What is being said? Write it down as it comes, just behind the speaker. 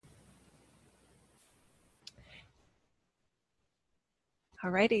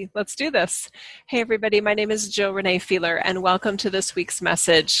Alrighty, let's do this. Hey everybody, my name is Jill Renee Feeler and welcome to this week's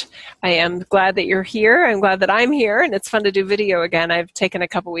message. I am glad that you're here. I'm glad that I'm here and it's fun to do video again. I've taken a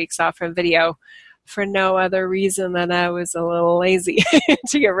couple weeks off from video for no other reason than I was a little lazy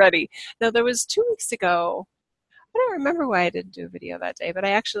to get ready. Now there was 2 weeks ago, I don't remember why I didn't do a video that day, but I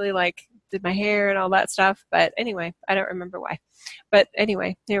actually did my hair and all that stuff. But anyway, I don't remember why. But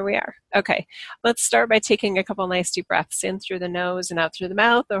anyway, here we are. Okay, let's start by taking a couple nice deep breaths in through the nose and out through the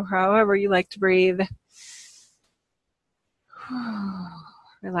mouth, or however you like to breathe.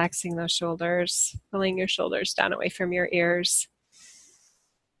 Relaxing those shoulders, pulling your shoulders down away from your ears.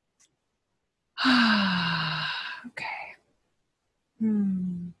 Okay.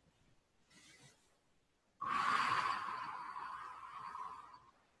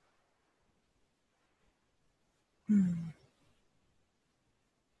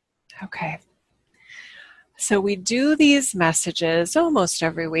 Okay. So we do these messages almost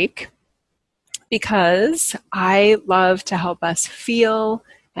every week because I love to help us feel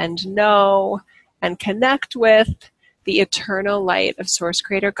and know and connect with the eternal light of Source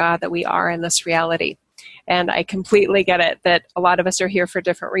Creator God that we are in this reality. And I completely get it that a lot of us are here for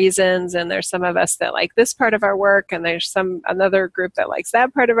different reasons, and there's some of us that like this part of our work, and there's another group that likes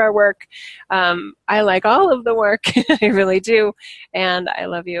that part of our work. I like all of the work, I really do, and I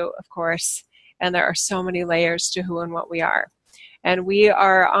love you, of course. And there are so many layers to who and what we are. And we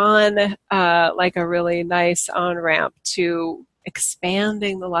are on a really nice on-ramp to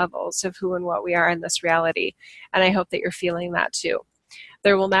expanding the levels of who and what we are in this reality. And I hope that you're feeling that too.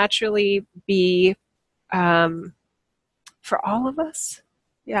 There will naturally be, for all of us,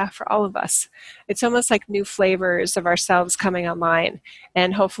 for all of us, it's almost like new flavors of ourselves coming online.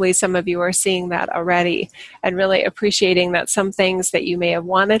 And hopefully some of you are seeing that already and really appreciating that some things that you may have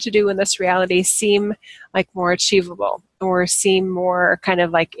wanted to do in this reality seem like more achievable or seem more kind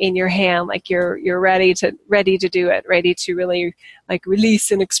of like in your hand, like you're ready to do it, ready to really like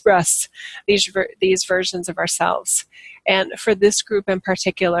release and express these versions of ourselves. And for this group in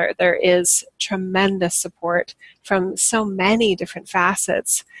particular, there is tremendous support from so many different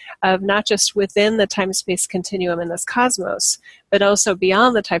facets of not just within the time-space continuum in this cosmos, but also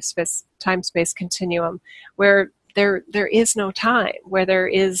beyond the time-space continuum, where there is no time, where there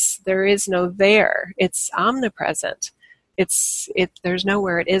is no there. It's omnipresent. There's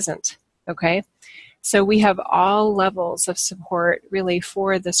nowhere it isn't. Okay? So we have all levels of support really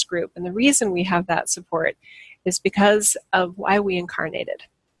for this group. And the reason we have that support is because of why we incarnated.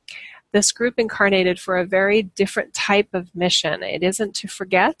 This group incarnated for a very different type of mission. It isn't to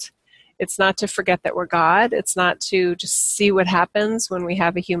forget. It's not to forget that we're God. It's not to just see what happens when we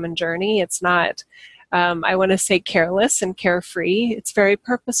have a human journey. It's not, I want to say, careless and carefree. It's very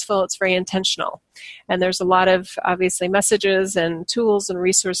purposeful. It's very intentional. And there's a lot of, obviously, messages and tools and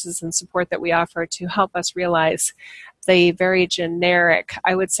resources and support that we offer to help us realize the very generic,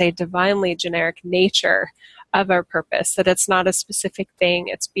 I would say divinely generic nature of our purpose, that it's not a specific thing,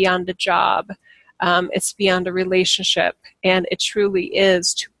 it's beyond a job, it's beyond a relationship, and it truly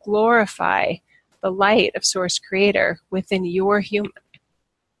is to glorify the light of Source Creator within your human.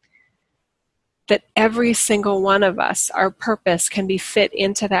 That every single one of us, our purpose can be fit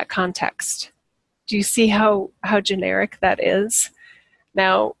into that context. Do you see how generic that is?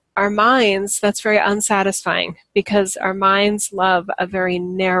 Now, our minds, that's very unsatisfying because our minds love a very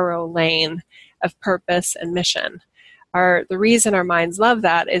narrow lane of purpose and mission. The reason our minds love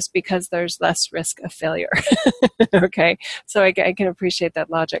that is because there's less risk of failure. Okay, so I can appreciate that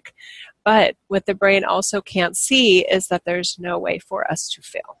logic. But what the brain also can't see is that there's no way for us to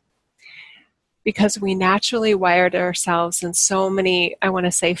fail. Because we naturally wired ourselves in so many, I want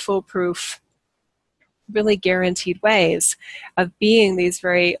to say, foolproof, really guaranteed ways of being these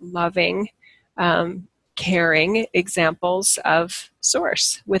very loving, caring examples of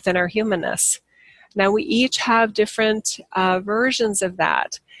Source within our humanness. Now, we each have different versions of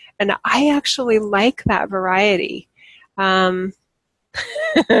that, and I actually like that variety. I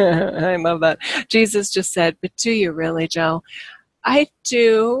love that. Jesus just said, but do you really, Jill? I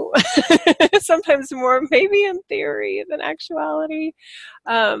do. Sometimes more maybe in theory than actuality.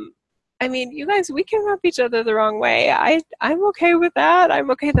 I mean, you guys, we can rub each other the wrong way. I'm okay with that.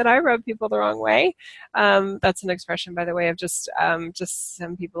 I'm okay that I rub people the wrong way. That's an expression, by the way, of just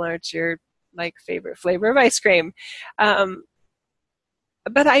some people aren't your favorite flavor of ice cream. But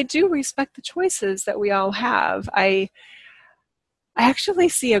I do respect the choices that we all have. I actually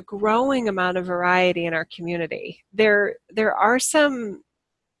see a growing amount of variety in our community. There are some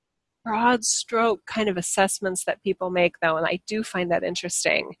broad stroke kind of assessments that people make, though, and I do find that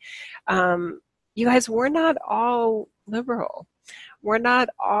interesting. You guys, we're not all liberal. We're not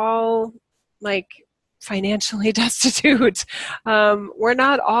all like financially destitute. We're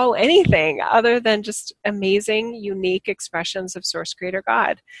not all anything other than just amazing, unique expressions of Source Creator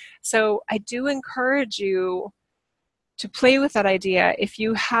God. So I do encourage you to play with that idea. If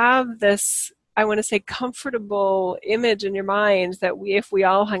you have this, I want to say, comfortable image in your mind that if we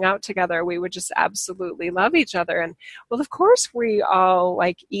all hung out together, we would just absolutely love each other. And well, of course we all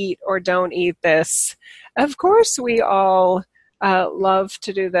like eat or don't eat this. Of course we all love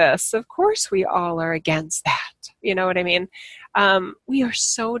to do this. Of course we all are against that. You know what I mean? We are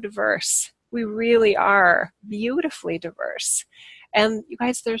so diverse. We really are beautifully diverse. And you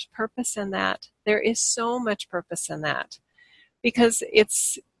guys, there's purpose in that. There is so much purpose in that. Because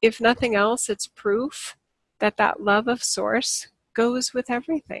it's, if nothing else, it's proof that that love of Source goes with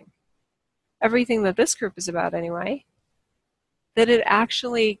everything. Everything that this group is about anyway. That it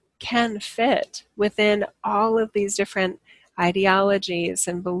actually can fit within all of these different ideologies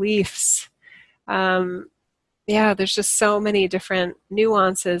and beliefs. There's just so many different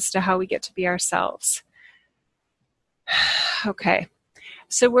nuances to how we get to be ourselves. Okay,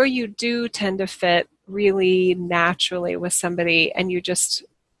 so where you do tend to fit really naturally with somebody and you just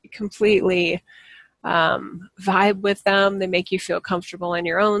completely vibe with them, they make you feel comfortable in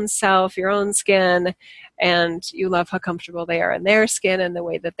your own self, your own skin, and you love how comfortable they are in their skin and the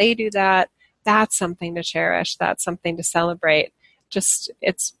way that they do that, that's something to cherish. That's something to celebrate. Just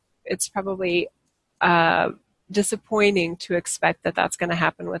it's probably disappointing to expect that that's going to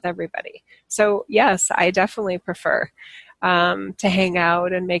happen with everybody. So yes, I definitely prefer to hang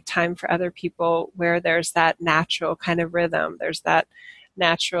out and make time for other people where there's that natural kind of rhythm. There's that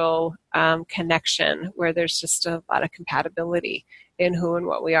natural connection where there's just a lot of compatibility in who and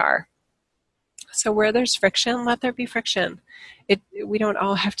what we are. So where there's friction, let there be friction. We don't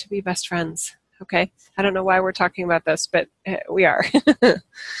all have to be best friends, okay? I don't know why we're talking about this, but we are.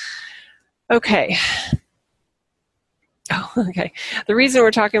 Okay. Oh, okay. The reason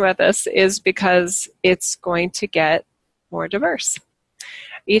we're talking about this is because it's going to get more diverse.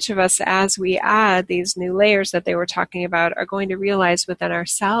 Each of us, as we add these new layers that they were talking about, are going to realize within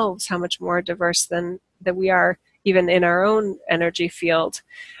ourselves how much more diverse than that we are, even in our own energy field,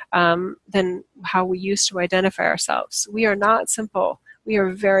 than how we used to identify ourselves. We are not simple. We are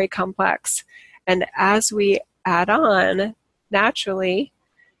very complex. And as we add on, naturally,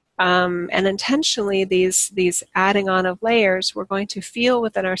 and intentionally, these adding on of layers, we're going to feel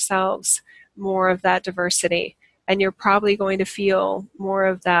within ourselves more of that diversity. And you're probably going to feel more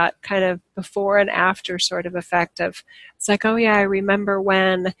of that kind of before and after sort of effect of, it's like, oh yeah, I remember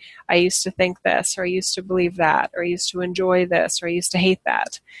when I used to think this, or I used to believe that, or I used to enjoy this, or I used to hate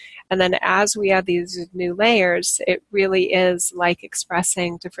that. And then as we add these new layers, it really is like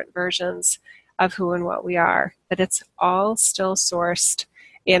expressing different versions of who and what we are. But it's all still sourced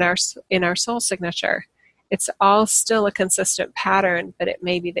in our soul signature. It's all still a consistent pattern, but it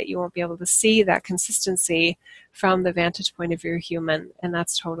may be that you won't be able to see that consistency from the vantage point of your human, and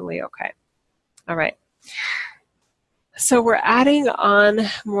that's totally okay. All right. So we're adding on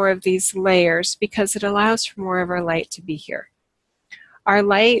more of these layers because it allows for more of our light to be here. Our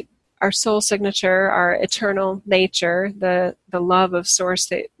light, our soul signature, our eternal nature, the love of Source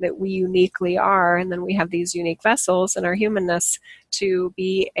that we uniquely are, and then we have these unique vessels in our humanness to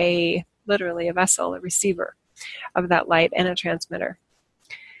be literally a vessel, a receiver of that light and a transmitter.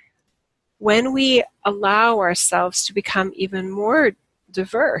 When we allow ourselves to become even more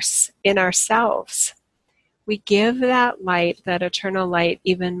diverse in ourselves, we give that light, that eternal light,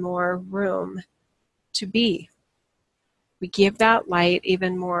 even more room to be. We give that light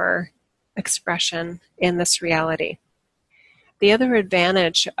even more expression in this reality. The other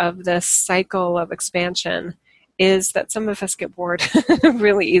advantage of this cycle of expansion is that some of us get bored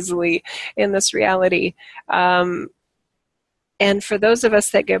really easily in this reality. And for those of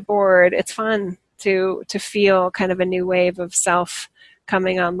us that get bored, it's fun to feel kind of a new wave of self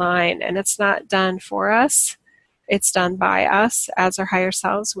coming online. And it's not done for us. It's done by us as our higher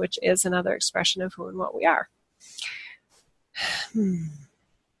selves, which is another expression of who and what we are.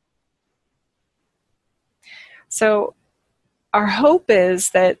 So our hope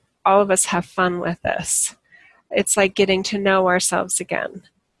is that all of us have fun with this. It's like getting to know ourselves again.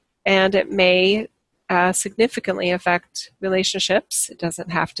 And it may significantly affect relationships. It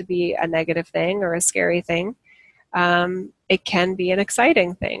doesn't have to be a negative thing or a scary thing. It can be an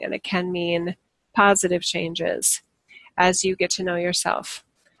exciting thing, and it can mean positive changes as you get to know yourself.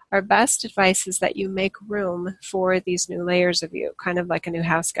 Our best advice is that you make room for these new layers of you, kind of like a new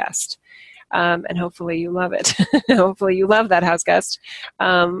house guest. And hopefully you love it. Hopefully you love that house guest,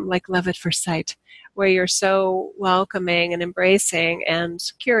 like love at first sight, where you're so welcoming and embracing and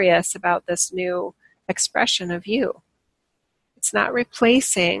curious about this new expression of you. It's not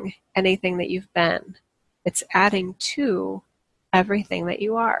replacing anything that you've been. It's adding to everything that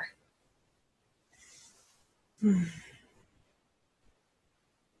you are.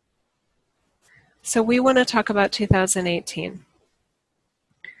 So we want to talk about 2018.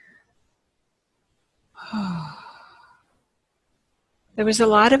 There was a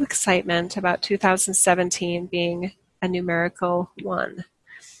lot of excitement about 2017 being a numerical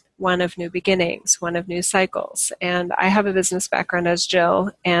one of new beginnings, one of new cycles. And I have a business background as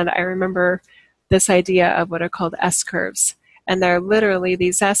Jill, and I remember this idea of what are called S curves. And they're literally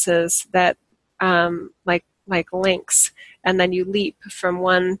these S's that like links, and then you leap from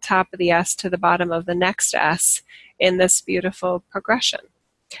one top of the S to the bottom of the next S in this beautiful progression.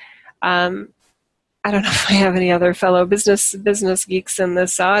 I don't know if I have any other fellow business geeks in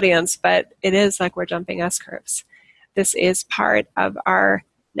this audience, but it is like we're jumping S curves. This is part of our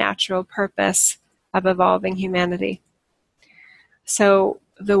natural purpose of evolving humanity. So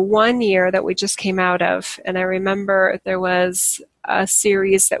the 1 year that we just came out of, and I remember there was a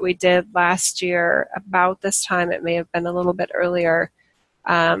series that we did last year about this time. It may have been a little bit earlier.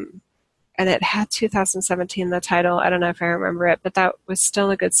 And it had 2017 the title. I don't know if I remember it, but that was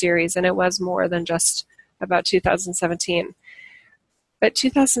still a good series, and it was more than just about 2017. But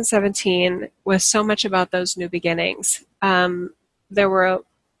 2017 was so much about those new beginnings. There were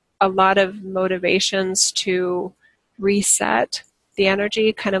a lot of motivations to reset the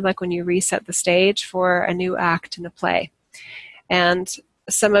energy, kind of like when you reset the stage for a new act in a play. And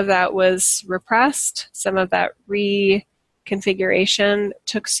some of that was repressed. Some of that reconfiguration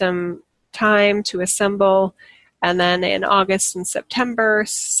took some time to assemble, and then in August and September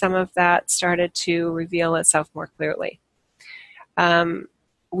some of that started to reveal itself more clearly.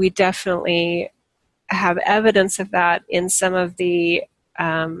 We definitely have evidence of that in some of the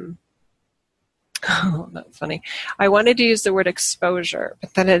oh, that's funny. I wanted to use the word exposure,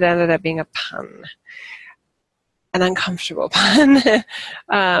 but then it ended up being a pun, an uncomfortable pun,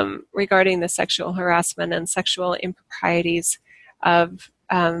 regarding the sexual harassment and sexual improprieties of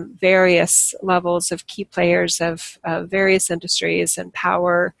various levels of key players of various industries and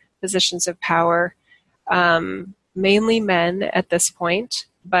power, positions of power, mainly men at this point,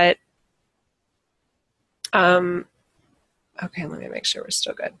 but okay, let me make sure we're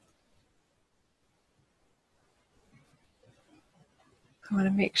still good. I want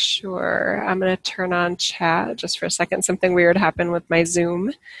to make sure. I'm going to turn on chat just for a second. Something weird happened with my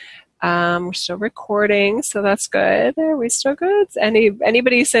Zoom. We're still recording, so that's good. Are we still good?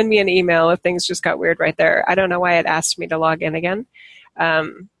 Anybody send me an email if things just got weird right there. I don't know why it asked me to log in again.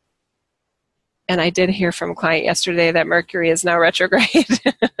 And I did hear from a client yesterday that Mercury is now retrograde.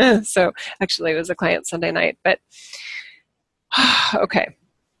 So actually it was a client Sunday night, but okay.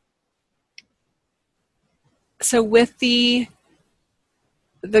 So with the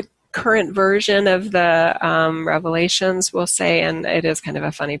current version of the revelations, we'll say, and it is kind of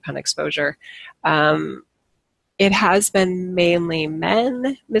a funny pun exposure, it has been mainly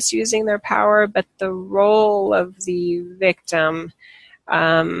men misusing their power, but the role of the victim,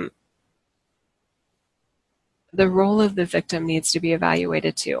 needs to be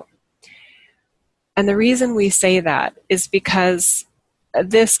evaluated too. And the reason we say that is because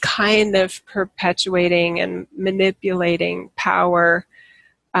this kind of perpetuating and manipulating power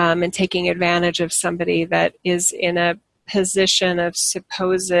and taking advantage of somebody that is in a position of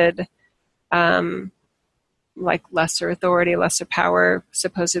supposed like lesser authority, lesser power,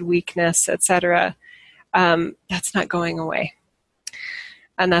 supposed weakness, etc., that's not going away.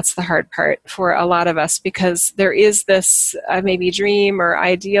 And that's the hard part for a lot of us, because there is this maybe dream or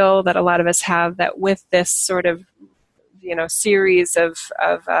ideal that a lot of us have, that with this sort of, series of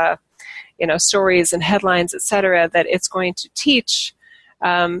stories and headlines, etc., that it's going to teach.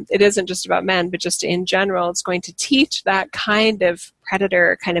 It isn't just about men, but just in general, it's going to teach that kind of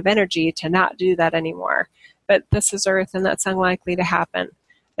predator kind of energy to not do that anymore. But this is Earth, and that's unlikely to happen.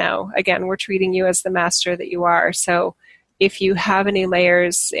 Now, again, we're treating you as the master that you are. So if you have any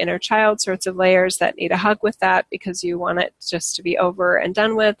layers, inner child sorts of layers that need a hug with that because you want it just to be over and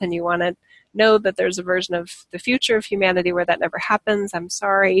done with, and you want to know that there's a version of the future of humanity where that never happens, I'm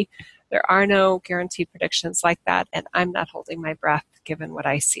sorry. There are no guaranteed predictions like that, and I'm not holding my breath given what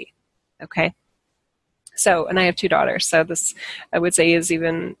I see. Okay? So, and I have 2 daughters, so this, I would say, is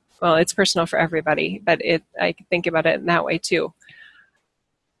even, well, it's personal for everybody, but I think about it in that way too.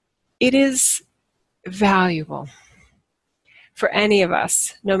 It is valuable for any of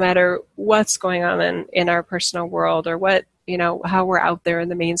us, no matter what's going on in our personal world or what, how we're out there in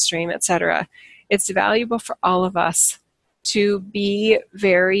the mainstream, etc. It's valuable for all of us to be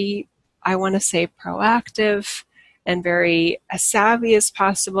very, I want to say, proactive and very as savvy as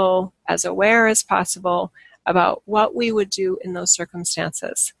possible, as aware as possible about what we would do in those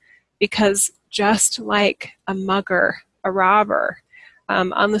circumstances. Because just like a mugger, a robber,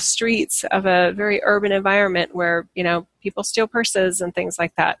 on the streets of a very urban environment where, people steal purses and things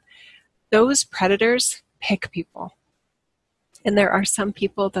like that, those predators pick people. And there are some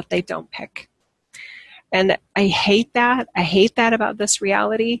people that they don't pick. And I hate that. I hate that about this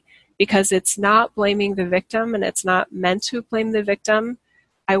reality, because it's not blaming the victim, and it's not meant to blame the victim.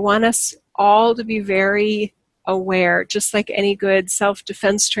 I want us all to be very aware, just like any good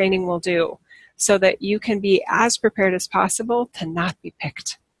self-defense training will do, so that you can be as prepared as possible to not be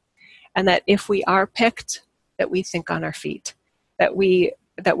picked. And that if we are picked, that we think on our feet, that we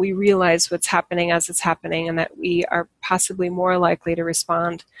realize what's happening as it's happening, and that we are possibly more likely to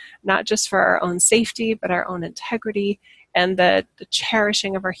respond, not just for our own safety, but our own integrity and the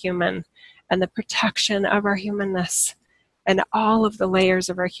cherishing of our human and the protection of our humanness and all of the layers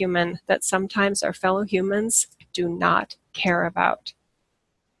of our human that sometimes our fellow humans do not care about.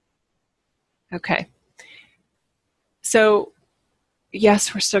 Okay. So,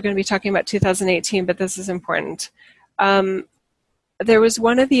 yes, we're still going to be talking about 2018, but this is important. There was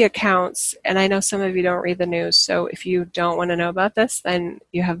one of the accounts, and I know some of you don't read the news, so if you don't want to know about this, then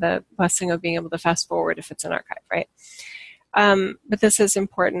you have the blessing of being able to fast forward if it's an archive, right? But this is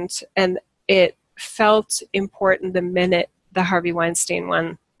important, and it felt important the minute the Harvey Weinstein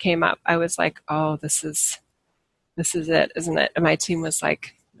one came up. I was like, oh, this is it, isn't it? And my team was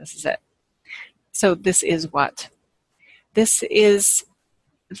like, this is it. So this is what? This is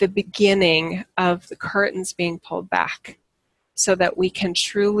the beginning of the curtains being pulled back so that we can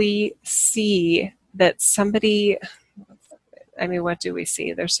truly see that somebody, what do we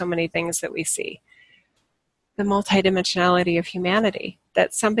see? There's so many things that we see. The multidimensionality of humanity,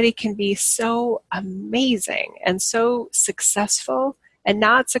 that somebody can be so amazing and so successful, and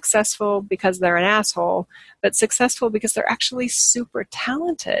not successful because they're an asshole, but successful because they're actually super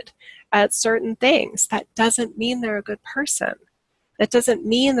talented at certain things. That doesn't mean they're a good person. That doesn't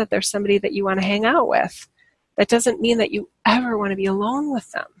mean that they're somebody that you want to hang out with. That doesn't mean that you ever want to be alone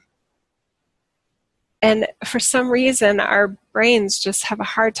with them. And for some reason, our brains just have a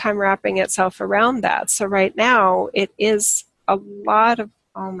hard time wrapping itself around that. So right now, it is a lot of,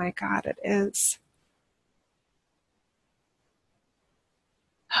 oh my God, it is.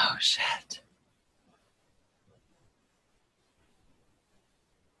 Oh, shit.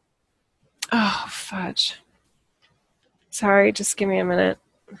 Oh, fudge. Sorry, just give me a minute.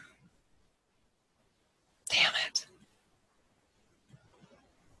 Damn it.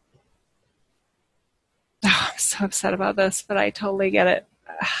 Oh, I'm so upset about this, but I totally get it.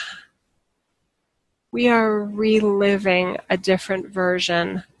 We are reliving a different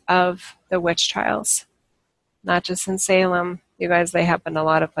version of the witch trials. Not just in Salem. You guys, they happen a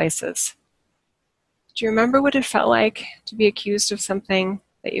lot of places. Do you remember what it felt like to be accused of something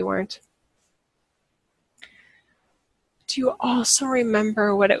that you weren't? Do you also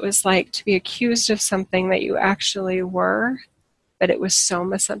remember what it was like to be accused of something that you actually were, but it was so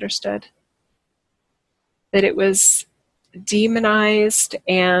misunderstood? That it was demonized,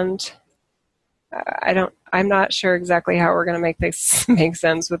 and I'm not sure exactly how we're going to make this make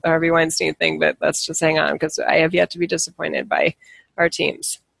sense with the Harvey Weinstein thing, but let's just hang on, because I have yet to be disappointed by our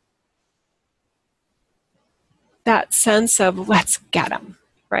teams. That sense of let's get them,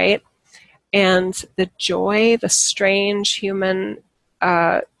 right? And the joy, the strange human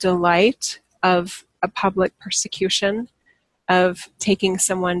delight of a public persecution, of taking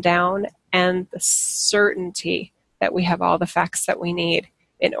someone down, and the certainty that we have all the facts that we need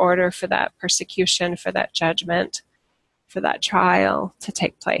in order for that persecution, for that judgment, for that trial to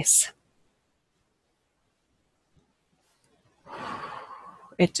take place.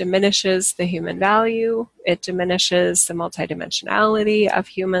 It diminishes the human value, it diminishes the multidimensionality of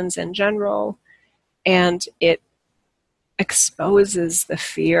humans in general, and it exposes the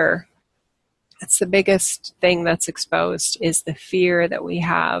fear. It's the biggest thing that's exposed, is the fear that we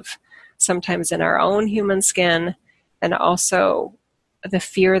have sometimes in our own human skin, and also the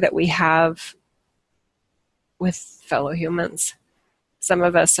fear that we have with fellow humans. Some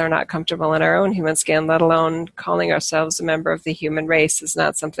of us are not comfortable in our own human skin, let alone calling ourselves a member of the human race is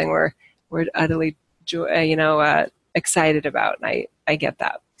not something we're utterly excited about. And I get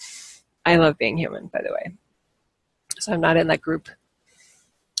that. I love being human, by the way. So I'm not in that group.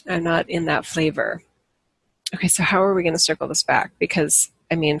 I'm not in that flavor. Okay, so how are we going to circle this back? Because,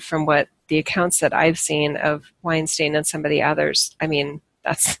 I mean, from what the accounts that I've seen of Weinstein and some of the others, I mean,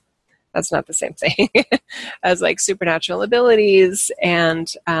 that's not the same thing as like supernatural abilities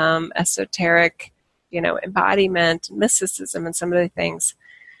and esoteric, embodiment, mysticism, and some of the things.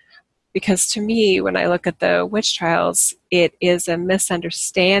 Because to me, when I look at the witch trials, it is a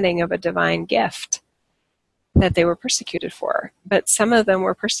misunderstanding of a divine gift that they were persecuted for. But some of them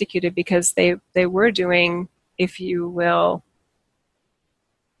were persecuted because they were doing, if you will,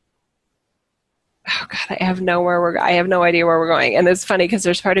 oh God, I have no idea where we're going. And it's funny because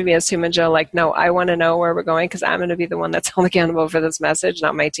there's part of me as Tim and Joe, like, no, I want to know where we're going because I'm going to be the one that's held accountable for this message,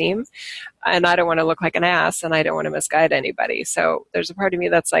 not my team. And I don't want to look like an ass and I don't want to misguide anybody. So there's a part of me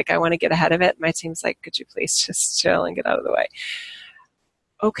that's like, I want to get ahead of it. My team's like, could you please just chill and get out of the way?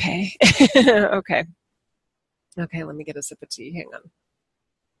 Okay. Okay. Okay, let me get a sip of tea. Hang on.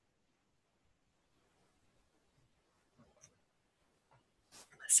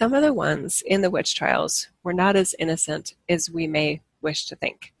 Some of the ones in the witch trials were not as innocent as we may wish to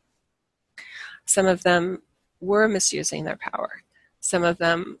think. Some of them were misusing their power. Some of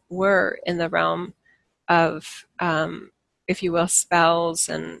them were in the realm of, if you will, spells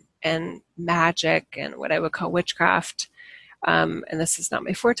and magic and what I would call witchcraft. And this is not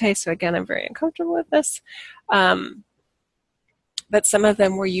my forte, so again, I'm very uncomfortable with this. But some of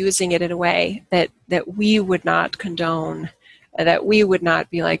them were using it in a way that we would not condone, that we would not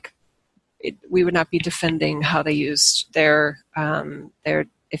be like, we would not be defending how they used their,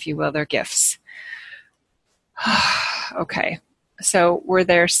 if you will, their gifts. Okay. So were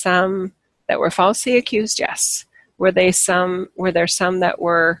there some that were falsely accused? Yes. Were there some that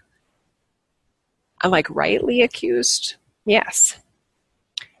were like rightly accused? Yes.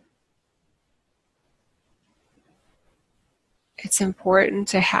 It's important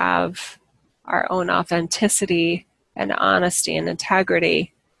to have our own authenticity and honesty and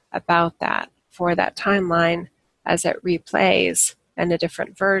integrity about that for that timeline as it replays in a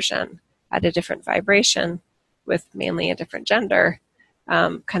different version, at a different vibration, with mainly a different gender,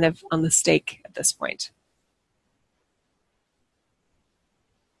 kind of on the stake at this point.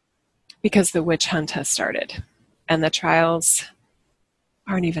 Because the witch hunt has started and the trials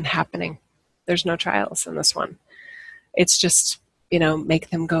aren't even happening. There's no trials in this one. It's just, make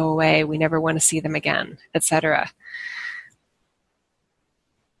them go away. We never want to see them again, etc.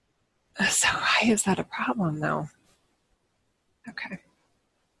 So why is that a problem, though? Okay.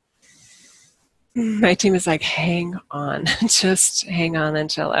 My team is like, hang on. Just hang on and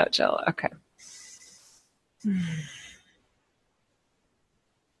chill out, Jill. Okay.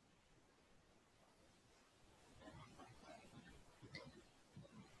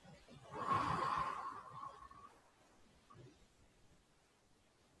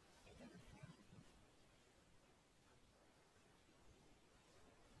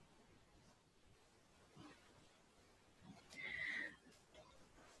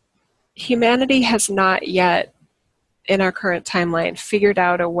 Humanity has not yet, in our current timeline, figured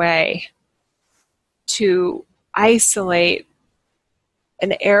out a way to isolate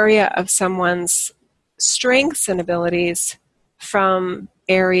an area of someone's strengths and abilities from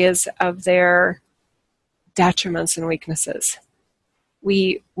areas of their detriments and weaknesses.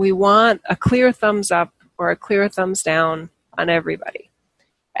 We want a clear thumbs up or a clear thumbs down on everybody.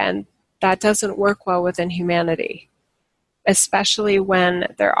 And that doesn't work well within humanity, especially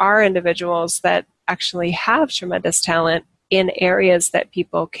when there are individuals that actually have tremendous talent in areas that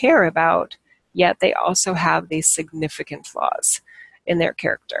people care about, yet they also have these significant flaws in their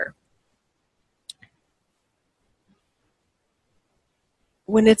character.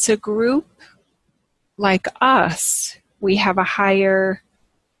 When it's a group like us, we have a higher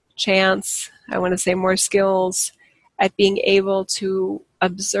chance, I want to say more skills, at being able to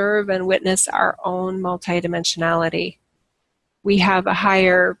observe and witness our own multidimensionality. We have a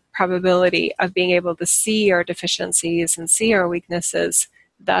higher probability of being able to see our deficiencies and see our weaknesses,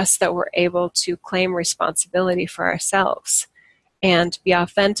 thus that we're able to claim responsibility for ourselves and be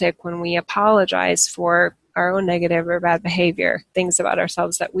authentic when we apologize for our own negative or bad behavior, things about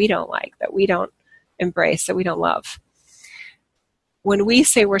ourselves that we don't like, that we don't embrace, that we don't love. When we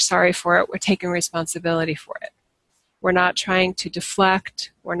say we're sorry for it, we're taking responsibility for it. We're not trying to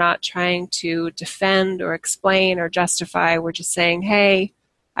deflect. We're not trying to defend or explain or justify. We're just saying, hey,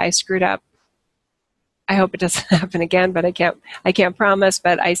 I screwed up. I hope it doesn't happen again, but I can't promise,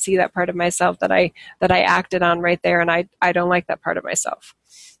 but I see that part of myself that I acted on right there, and I don't like that part of myself.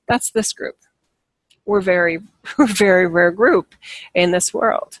 That's this group. We're a very rare group in this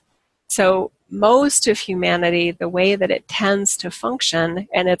world. So most of humanity, the way that it tends to function,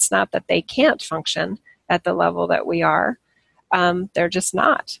 and it's not that they can't function, at the level that we are. They're just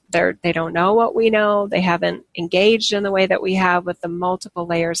not. They don't know what we know. They haven't engaged in the way that we have with the multiple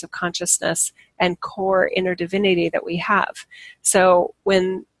layers of consciousness and core inner divinity that we have. So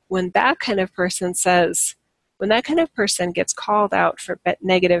when that kind of person gets called out for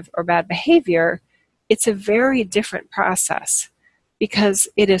negative or bad behavior, it's a very different process, because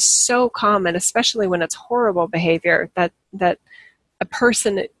it is so common, especially when it's horrible behavior, that a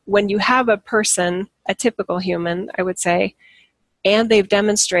person, when you have a person, a typical human, I would say, and they've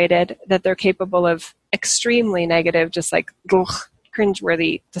demonstrated that they're capable of extremely negative, just like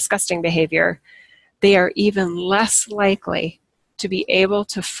cringeworthy, disgusting behavior, they are even less likely to be able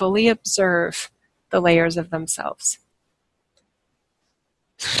to fully observe the layers of themselves.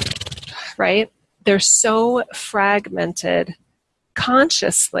 Right? They're so fragmented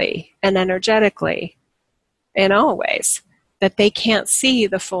consciously and energetically in all ways that they can't see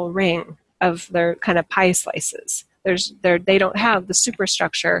the full ring of their kind of pie slices. They don't have the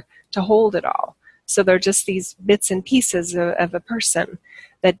superstructure to hold it all. So they're just these bits and pieces of a person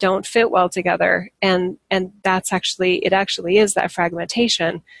that don't fit well together. And that's actually is that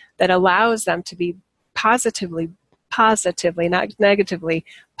fragmentation that allows them to be positively, not negatively,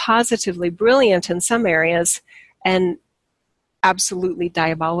 positively brilliant in some areas and absolutely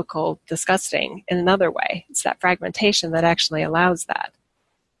diabolical, disgusting in another way. It's that fragmentation that actually allows that.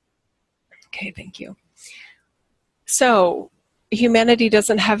 Okay, thank you. So humanity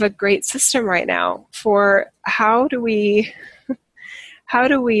doesn't have a great system right now for how do we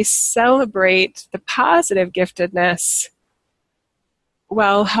celebrate the positive giftedness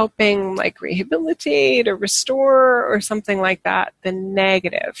while helping like rehabilitate or restore or something like that, the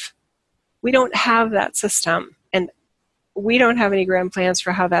negative. We don't have that system, and we don't have any grand plans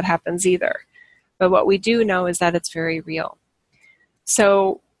for how that happens either. But what we do know is that it's very real.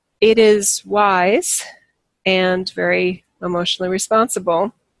 So it is wise and very emotionally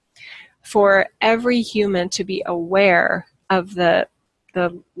responsible for every human to be aware of the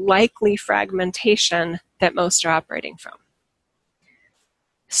likely fragmentation that most are operating from,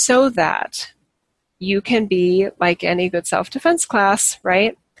 so that you can be, like any good self-defense class,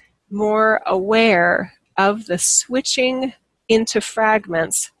 right, more aware of the switching into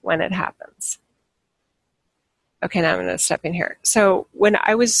fragments when it happens. Okay, now I'm going to step in here. So when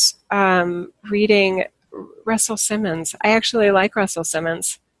I was reading Russell Simmons, I actually like Russell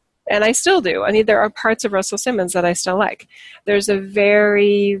Simmons, and I still do. I mean, there are parts of Russell Simmons that I still like. There's a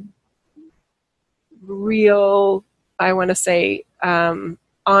very real, I want to say,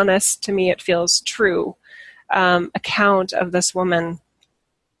 honest, to me it feels true, account of this woman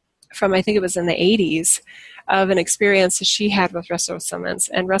from, I think it was in the 80s, of an experience that she had with Russell Simmons.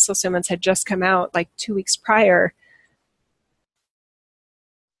 And Russell Simmons had just come out like 2 weeks prior.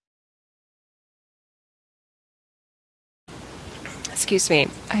 Excuse me,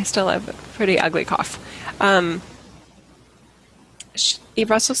 I still have a pretty ugly cough.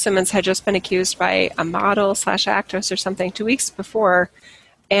 Russell Simmons had just been accused by a model / actress or something 2 weeks before,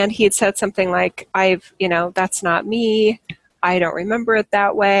 and he had said something like, that's not me. I don't remember it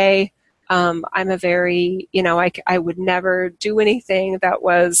that way. I'm a very, I would never do anything that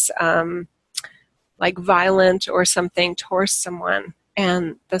was like violent or something towards someone.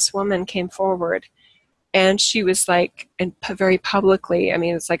 And this woman came forward, and she was like, and very publicly, I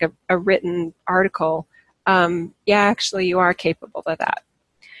mean, it's like a written article. Yeah, actually, you are capable of that.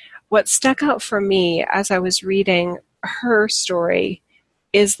 What stuck out for me as I was reading her story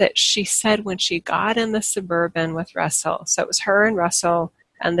is that she said when she got in the Suburban with Russell, so it was her and Russell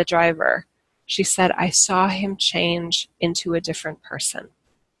and the driver, she said, I saw him change into a different person.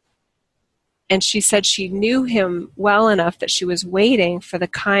 And she said she knew him well enough that she was waiting for the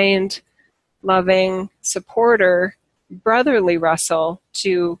kind, loving, supporter, brotherly Russell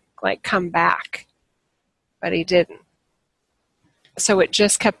to like come back. But he didn't. So it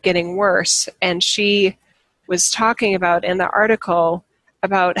just kept getting worse. And she was talking about in the article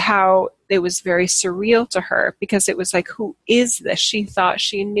about how it was very surreal to her, because it was like, who is this? She thought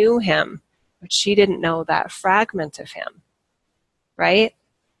she knew him, but she didn't know that fragment of him, right?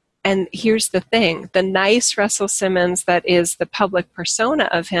 And here's the thing, the nice Russell Simmons that is the public persona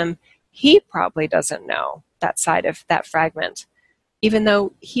of him, he probably doesn't know that side of that fragment, even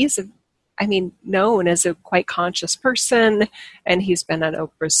though he's known as a quite conscious person, and he's been on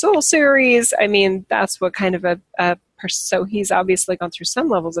Oprah Soul Series. I mean, that's what kind of so he's obviously gone through some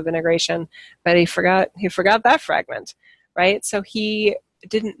levels of integration, but he forgot that fragment, right? So he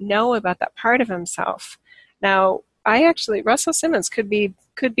didn't know about that part of himself. Now, Russell Simmons could be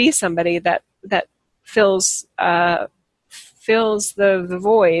somebody that feels fills the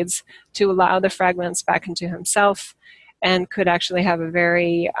voids to allow the fragments back into himself, and could actually have a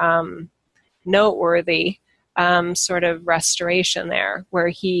very noteworthy sort of restoration there, where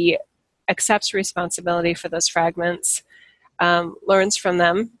he accepts responsibility for those fragments, learns from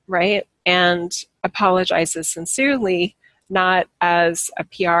them, right, and apologizes sincerely, not as a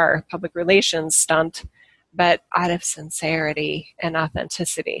PR, public relations stunt, but out of sincerity and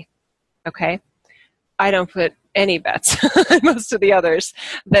authenticity. Okay? I don't put any bets on most of the others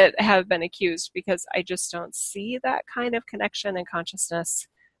that have been accused, because I just don't see that kind of connection and consciousness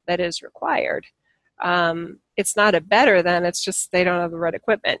that is required. It's not a better than, it's just they don't have the right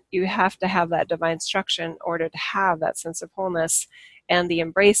equipment. You have to have that divine structure in order to have that sense of wholeness and the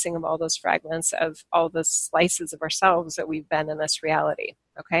embracing of all those fragments of all the slices of ourselves that we've been in this reality.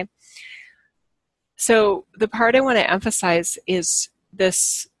 Okay? So the part I want to emphasize is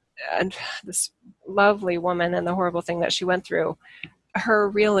this lovely woman and the horrible thing that she went through, her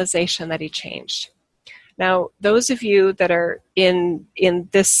realization that he changed. Now, those of you that are in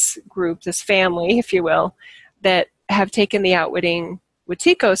this group, this family, if you will, that have taken the Outwitting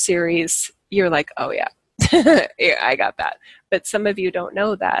Wetiko series, you're like, oh yeah, yeah, I got that. But some of you don't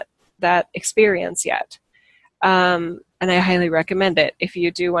know that experience yet. And I highly recommend it if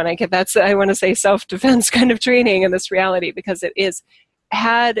you do want to get that, I want to say, self-defense kind of training in this reality, because it is,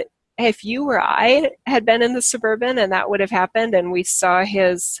 if you or I had been in the Suburban and that would have happened and we saw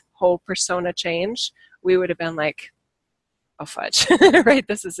his whole persona change, we would have been like, oh fudge, right?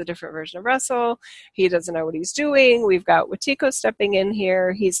 This is a different version of Russell. He doesn't know what he's doing. We've got Wetiko stepping in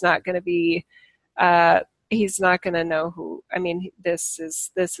here. He's not going to be, he's not going to know who, I mean, this is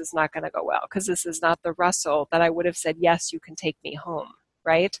not going to go well, because this is not the Russell that I would have said, yes, you can take me home,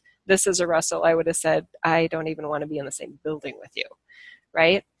 right? This is a Russell I would have said, I don't even want to be in the same building with you,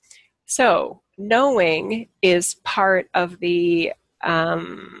 right? So knowing is part of the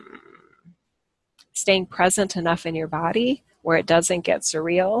staying present enough in your body where it doesn't get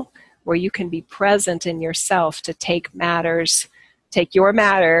surreal, where you can be present in yourself to take your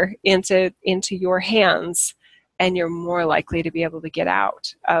matter into your hands, and you're more likely to be able to get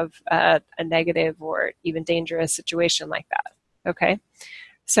out of a negative or even dangerous situation like that. Okay?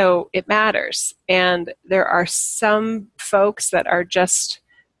 So it matters. And there are some folks that are just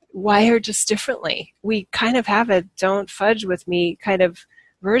wired just differently. We kind of have a don't fudge with me kind of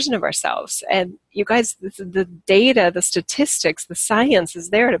version of ourselves. And you guys, the data, the statistics, the science is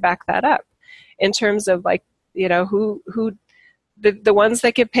there to back that up in terms of, like, you know, who the ones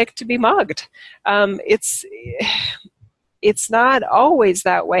that get picked to be mugged. It's not always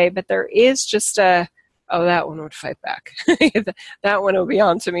that way, but there is just oh, that one would fight back. That one will be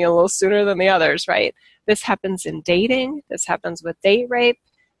on to me a little sooner than the others, right? This happens in dating. This happens with date rape.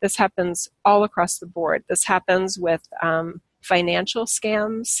 This happens all across the board. This happens with financial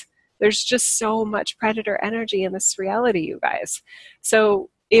scams. There's just so much predator energy in this reality, you guys. So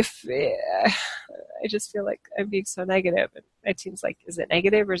if I just feel like I'm being so negative, it seems like, is it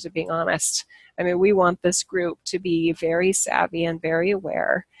negative or is it being honest? I mean, we want this group to be very savvy and very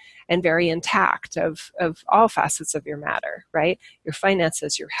aware and very intact of all facets of your matter, right? Your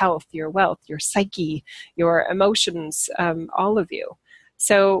finances, your health, your wealth, your psyche, your emotions, all of you.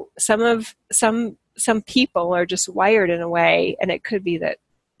 So some people are just wired in a way, and it could be that,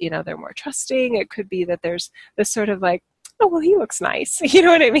 you know, they're more trusting. It could be that there's this sort of like, oh, well, he looks nice. You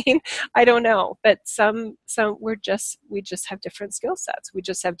know what I mean? I don't know. But some we just have different skill sets. We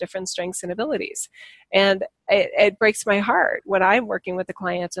just have different strengths and abilities. And it breaks my heart when I'm working with the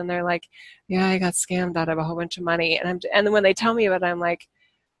clients and they're like, yeah, I got scammed out of a whole bunch of money. And then when they tell me about it, I'm like,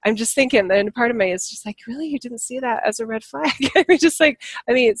 I'm just thinking, and part of me is just like, really, you didn't see that as a red flag?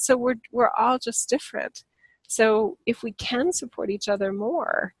 So we're all just different. So if we can support each other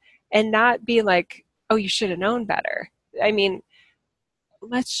more and not be like, oh, you should have known better. I mean,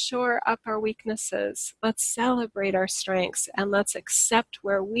 let's shore up our weaknesses. Let's celebrate our strengths, and let's accept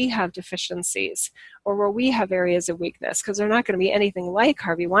where we have deficiencies or where we have areas of weakness, because they're not going to be anything like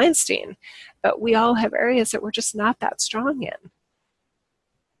Harvey Weinstein. But we all have areas that we're just not that strong in.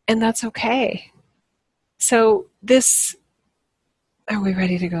 And that's okay. So are we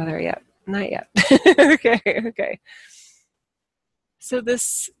ready to go there yet? Not yet. Okay. So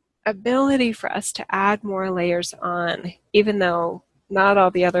this ability for us to add more layers on, even though not all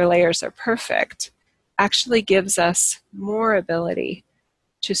the other layers are perfect, actually gives us more ability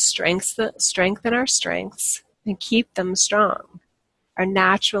to strengthen our strengths and keep them strong. Our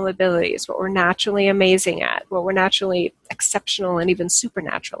natural abilities, what we're naturally amazing at, what we're naturally exceptional and even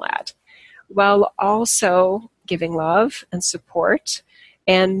supernatural at, while also giving love and support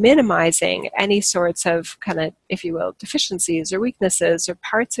and minimizing any sorts of kind of, if you will, deficiencies or weaknesses or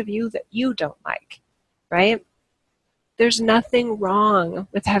parts of you that you don't like, right? There's nothing wrong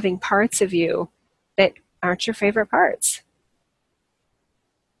with having parts of you that aren't your favorite parts.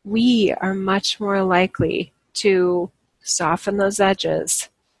 We are much more likely to soften those edges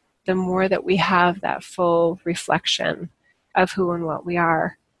the more that we have that full reflection of who and what we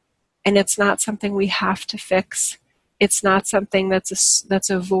are. And it's not something we have to fix. It's not something that's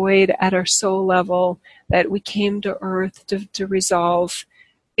a void at our soul level that we came to earth to resolve.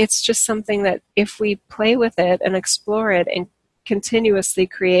 It's just something that if we play with it and explore it and continuously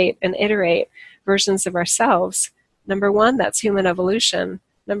create and iterate versions of ourselves, number one, that's human evolution.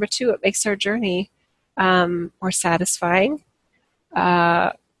 Number two, it makes our journey more satisfying,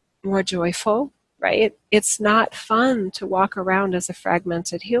 more joyful, right? It's not fun to walk around as a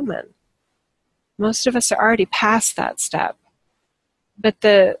fragmented human. Most of us are already past that step. But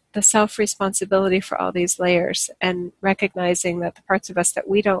the self-responsibility for all these layers and recognizing that the parts of us that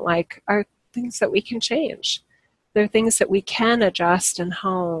we don't like are things that we can change. They're things that we can adjust and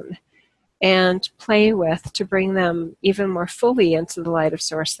hone and play with to bring them even more fully into the light of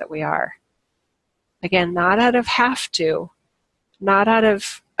source that we are. Again, not out of have to, not out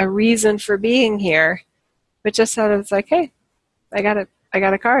of a reason for being here, but just out of it's like, hey, I got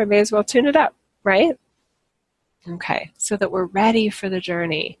a car, I may as well tune it up, right? Okay, so that we're ready for the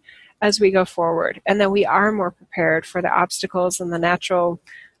journey as we go forward, and that we are more prepared for the obstacles and the natural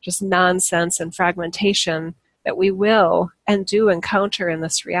just nonsense and fragmentation that we will and do encounter in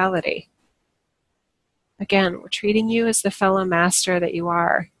this reality. Again, we're treating you as the fellow master that you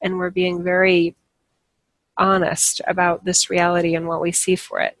are, and we're being very honest about this reality and what we see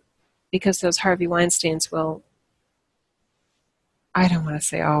for it, because those Harvey Weinsteins will, I don't want to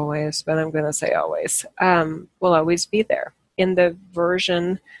say always, but I'm going to say always, will always be there in the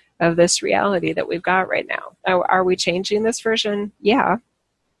version of this reality that we've got right now. Are we changing this version? Yeah,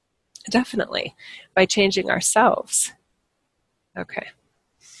 definitely, by changing ourselves. Okay.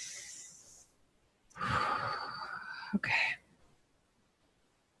 Okay.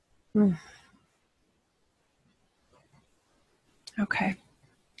 Okay.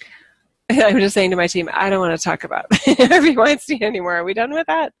 I'm just saying to my team, I don't want to talk about Harvey Weinstein anymore. Are we done with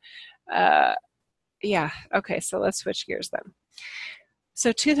that? Yeah. Okay. So let's switch gears then.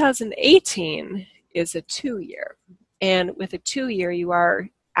 So 2018 is a 2-year. And with a 2-year,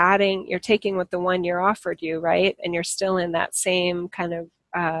 you're taking what the 1 year offered you, right? And you're still in that same kind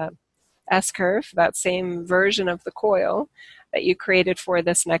of S-curve, that same version of the coil that you created for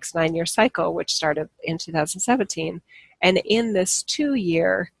this next 9-year cycle, which started in 2017. And in this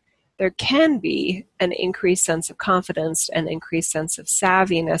 2-year, there can be an increased sense of confidence, an increased sense of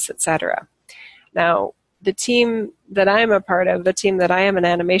savviness, etc. Now, the team that I'm a part of, the team that I am an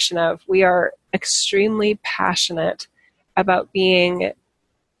animation of, we are extremely passionate about being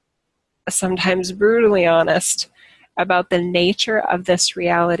sometimes brutally honest about the nature of this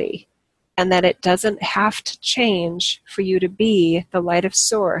reality, and that it doesn't have to change for you to be the light of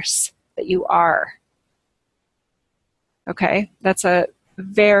source that you are. Okay? That's a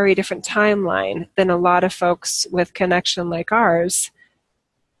very different timeline than a lot of folks with connection like ours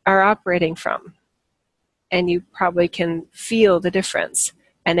are operating from. And you probably can feel the difference.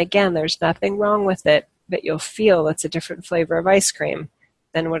 And again, there's nothing wrong with it, but you'll feel it's a different flavor of ice cream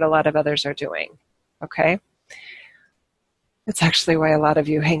than what a lot of others are doing. Okay? It's actually why a lot of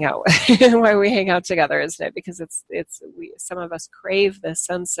you hang out, why we hang out together, isn't it? Because some of us crave this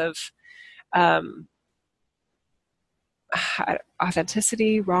sense of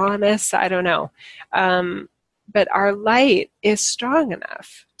authenticity, rawness, I don't know. But our light is strong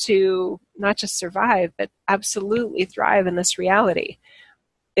enough to not just survive, but absolutely thrive in this reality.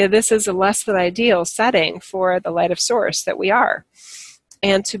 This is a less than ideal setting for the light of source that we are.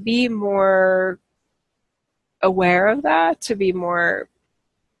 And to be more aware of that, to be more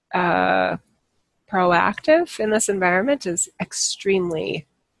proactive in this environment is extremely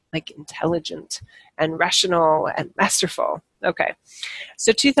intelligent and rational and masterful. Okay,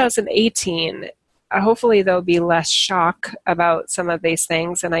 so 2018, hopefully there'll be less shock about some of these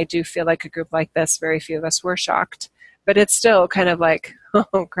things, and I do feel like a group like this, very few of us were shocked, but it's still kind of like,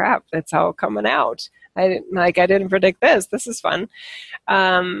 oh crap, it's all coming out. I didn't predict this. This is fun.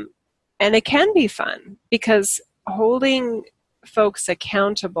 And it can be fun because holding folks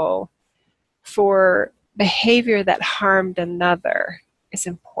accountable for behavior that harmed another is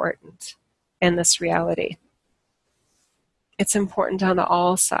important in this reality. It's important on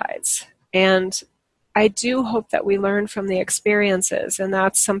all sides. And I do hope that we learn from the experiences, and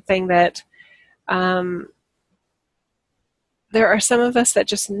that's something that there are some of us that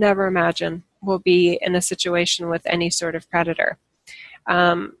just never imagine we'll be in a situation with any sort of predator.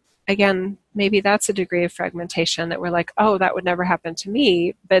 Again, maybe that's a degree of fragmentation that we're like, oh, that would never happen to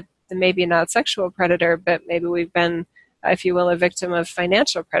me, but maybe not sexual predator, but maybe we've been, if you will, a victim of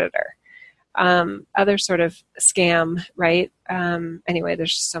financial predator. Other sort of scam, right? Anyway,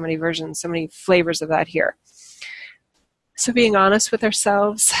 there's so many versions, so many flavors of that here. So being honest with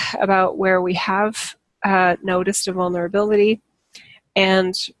ourselves about where we have noticed a vulnerability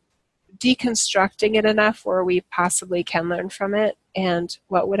and deconstructing it enough where we possibly can learn from it, and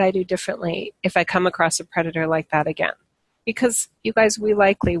what would I do differently if I come across a predator like that again? Because you guys, we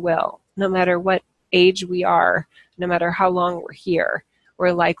likely will, no matter what age we are, no matter how long we're here,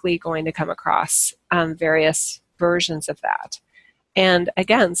 we're likely going to come across various versions of that. And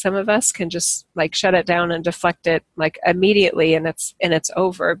again, some of us can just like shut it down and deflect it like immediately, and it's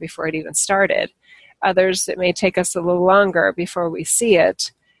over before it even started. Others, it may take us a little longer before we see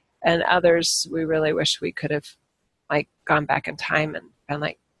it, and others, we really wish we could have like gone back in time and been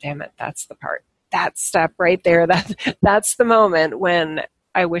like, damn it, that's the part, that step right there, that's the moment when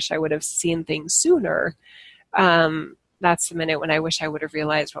I wish I would have seen things sooner. That's the minute when I wish I would have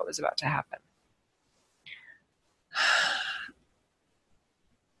realized what was about to happen.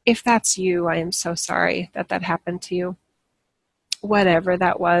 If that's you, I am so sorry that happened to you. Whatever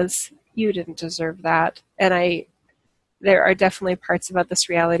that was, you didn't deserve that. And there are definitely parts about this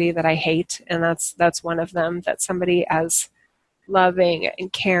reality that I hate, and that's one of them, that somebody as loving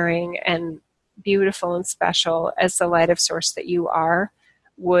and caring and beautiful and special as the light of source that you are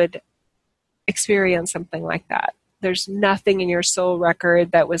would experience something like that. There's nothing in your soul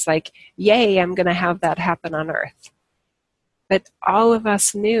record that was like, yay, I'm going to have that happen on earth. But all of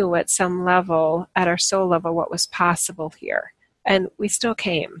us knew at some level, at our soul level, what was possible here. And we still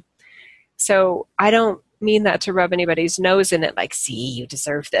came. So I don't mean that to rub anybody's nose in it, like, see, you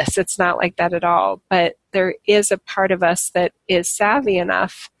deserve this. It's not like that at all. But there is a part of us that is savvy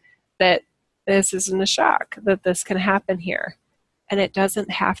enough that this isn't a shock, that this can happen here. And it doesn't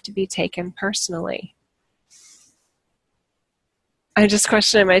have to be taken personally. I'm just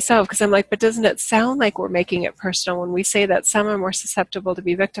questioning myself because I'm like, but doesn't it sound like we're making it personal when we say that some are more susceptible to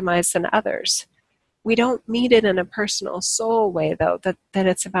be victimized than others? We don't mean it in a personal soul way, though, that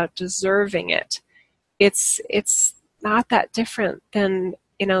it's about deserving it. It's not that different than,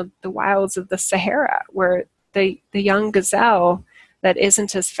 the wilds of the Sahara, where the young gazelle that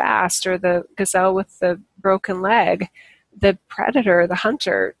isn't as fast, or the gazelle with the broken leg, the predator, the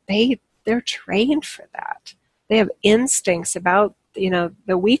hunter, they're trained for that. They have instincts about,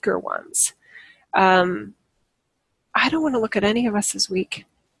 the weaker ones. I don't want to look at any of us as weak.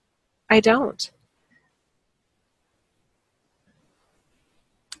 I don't.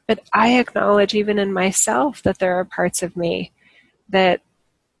 But I acknowledge even in myself that there are parts of me that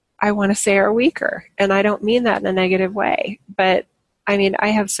I want to say are weaker. And I don't mean that in a negative way. But I mean, I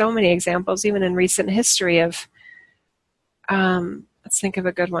have so many examples, even in recent history of, let's think of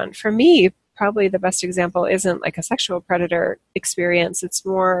a good one. For me, probably the best example isn't like a sexual predator experience. It's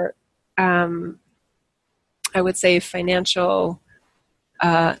more, I would say, financial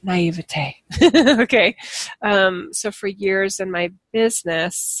naivete. Okay. So for years in my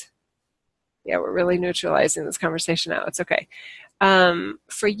business, yeah, we're really neutralizing this conversation now. It's okay.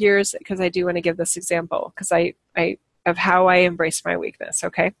 For years, because I do want to give this example, because I of how I embrace my weakness,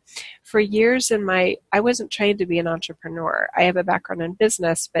 okay? For years I wasn't trained to be an entrepreneur. I have a background in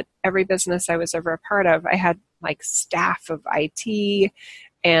business, but every business I was ever a part of, I had like staff of IT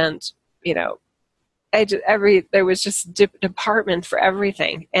and, there was just department for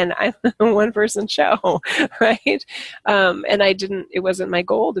everything. And I'm a one-person show, right? And it wasn't my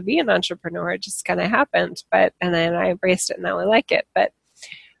goal to be an entrepreneur. It just kind of happened. And then I embraced it and now I like it. But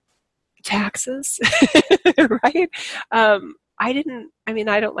taxes, right? I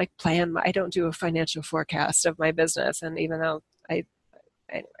don't like plan. I don't do a financial forecast of my business. And even though anyway,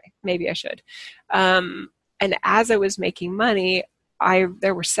 maybe I should. And as I was making money,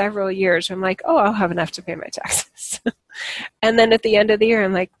 there were several years where I'm like, oh, I'll have enough to pay my taxes. And then at the end of the year,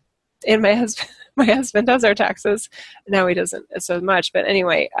 I'm like, and my husband does our taxes. Now he doesn't so much. But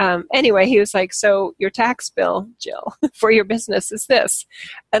anyway, he was like, so your tax bill, Jill, for your business is this.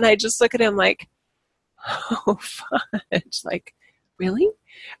 And I just look at him like, oh, fudge. Like, really?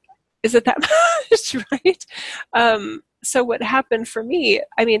 Is it that much, right? So what happened for me,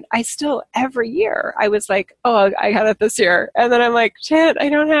 I still, every year, I was like, oh, I got it this year. And then I'm like, shit, I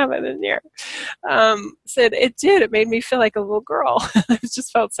don't have it in here. So it made me feel like a little girl. I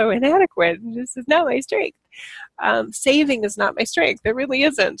just felt so inadequate. This is not my strength. Saving is not my strength. It really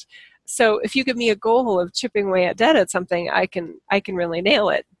isn't. So if you give me a goal of chipping away at debt at something, I can really nail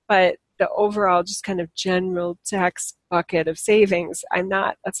it. But the overall just kind of general tax bucket of savings,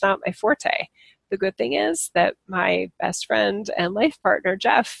 that's not my forte. The good thing is that my best friend and life partner,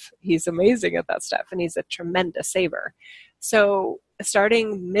 Jeff, he's amazing at that stuff, and he's a tremendous saver. So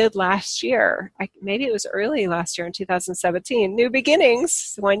starting mid last year, maybe it was early last year in 2017, new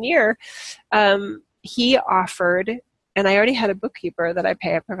beginnings, 1 year, he offered, and I already had a bookkeeper that I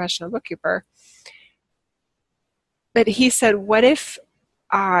pay, a professional bookkeeper, but he said, what if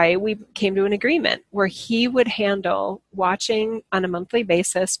we came to an agreement where he would handle watching on a monthly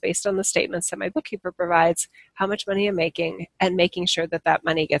basis based on the statements that my bookkeeper provides, how much money I'm making, and making sure that that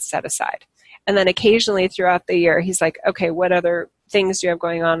money gets set aside. And then occasionally throughout the year, he's like, okay, what other things do you have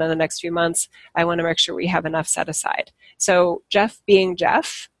going on in the next few months? I want to make sure we have enough set aside. So Jeff being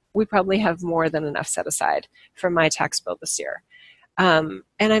Jeff, we probably have more than enough set aside for my tax bill this year. And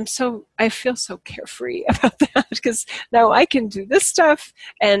I feel so carefree about that, because now I can do this stuff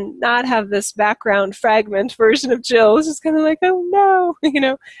and not have this background fragment version of Jill. It's just kind of like, oh no,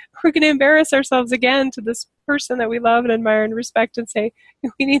 we're going to embarrass ourselves again to this person that we love and admire and respect and say,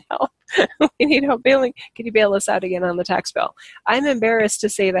 we need help. We need help bailing. Can you bail us out again on the tax bill? I'm embarrassed to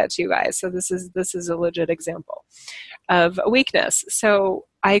say that to you guys. So this is a legit example of a weakness. So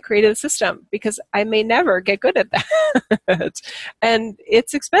I created a system because I may never get good at that. And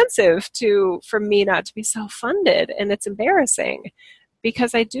it's expensive for me not to be self-funded, and it's embarrassing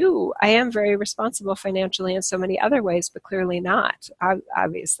because I am very responsible financially in so many other ways, but clearly not.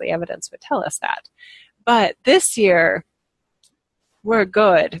 Obviously, evidence would tell us that. But this year, we're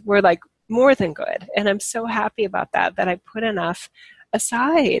good. We're like more than good. And I'm so happy about that I put enough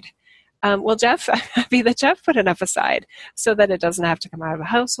aside. Jeff, I'm happy that Jeff put enough aside so that it doesn't have to come out of a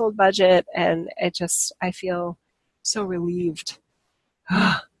household budget. And I feel so relieved.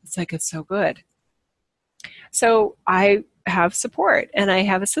 It's like, it's so good. So I have support and I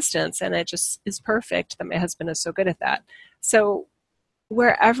have assistance, and it just is perfect that my husband is so good at that. So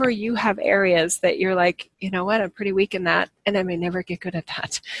wherever you have areas that you're like, you know what, I'm pretty weak in that, and I may never get good at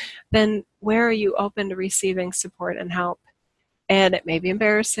that, then where are you open to receiving support and help? And it may be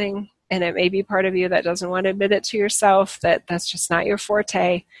embarrassing, and it may be part of you that doesn't want to admit it to yourself, that that's just not your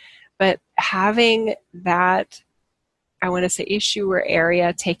forte. But having that, I want to say, issue or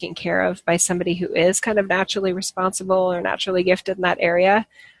area taken care of by somebody who is kind of naturally responsible or naturally gifted in that area,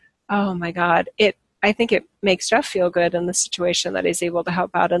 oh my God, I think it makes Jeff feel good in the situation that he's able to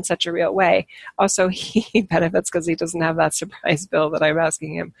help out in such a real way. Also, he benefits because he doesn't have that surprise bill that I'm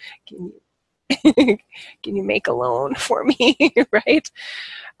asking him, can you make a loan for me, right?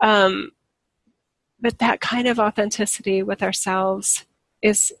 But that kind of authenticity with ourselves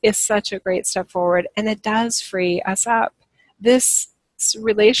is such a great step forward, and it does free us up. This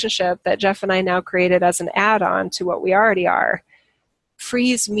relationship that Jeff and I now created as an add-on to what we already are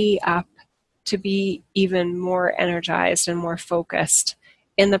frees me up to be even more energized and more focused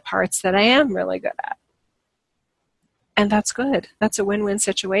in the parts that I am really good at. And that's good. That's a win-win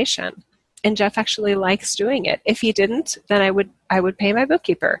situation. And Jeff actually likes doing it. If he didn't, then I would pay my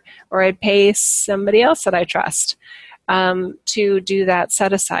bookkeeper, or I'd pay somebody else that I trust to do that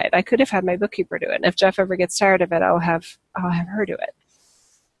set aside. I could have had my bookkeeper do it. And if Jeff ever gets tired of it, I'll have her do it.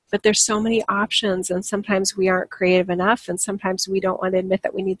 But there's so many options, and sometimes we aren't creative enough, and sometimes we don't want to admit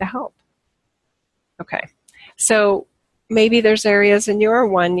that we need the help. Okay, so maybe there's areas in your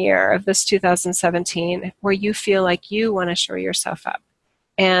 1 year of this 2017 where you feel like you want to shore yourself up.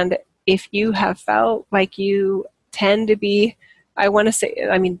 And if you have felt like you tend to be,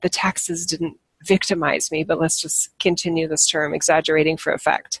 the taxes didn't victimize me, but let's just continue this term, exaggerating for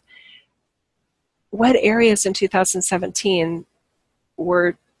effect. What areas in 2017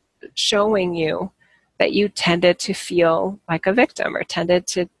 were showing you that you tended to feel like a victim, or tended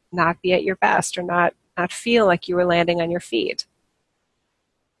to not be at your best, or not feel like you were landing on your feet?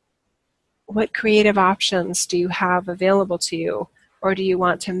 What creative options do you have available to you, or do you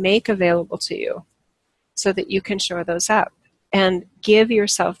want to make available to you, so that you can shore those up and give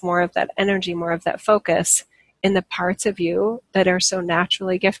yourself more of that energy, more of that focus in the parts of you that are so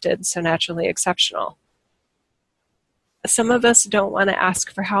naturally gifted, so naturally exceptional? Some of us don't want to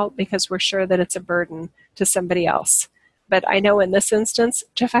ask for help because we're sure that it's a burden to somebody else. But I know in this instance,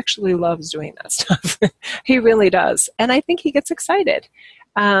 Jeff actually loves doing that stuff. He really does. And I think he gets excited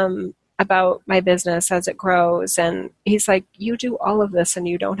about my business as it grows. And he's like, you do all of this and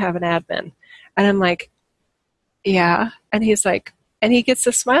you don't have an admin. And I'm like, yeah. And he's like, and he gets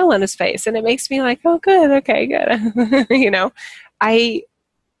a smile on his face. And it makes me like, oh, good. Okay, good.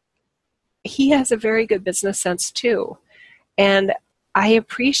 He has a very good business sense too. And I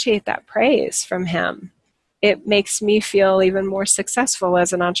appreciate that praise from him. It makes me feel even more successful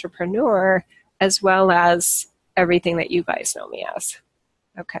as an entrepreneur, as well as everything that you guys know me as.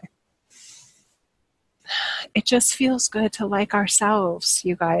 Okay. It just feels good to like ourselves,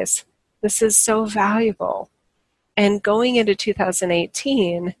 you guys. This is so valuable. And going into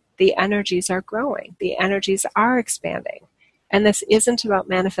 2018, the energies are growing. The energies are expanding. And this isn't about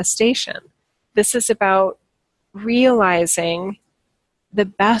manifestation. This is about realizing the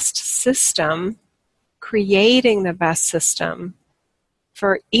best system, creating the best system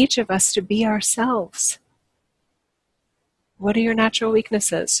for each of us to be ourselves. What are your natural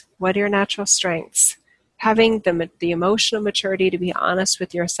weaknesses? What are your natural strengths? Having the emotional maturity to be honest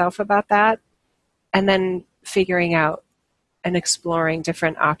with yourself about that, and then figuring out and exploring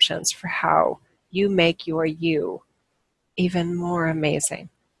different options for how you make your you even more amazing.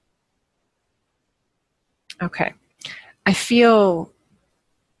 Okay. I feel,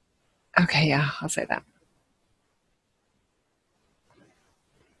 okay, yeah, I'll say that.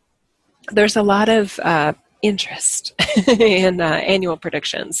 There's a lot of interest in annual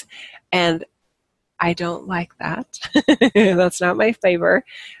predictions, and I don't like that. That's not my flavor,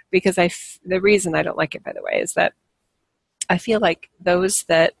 because the reason I don't like it, by the way, is that I feel like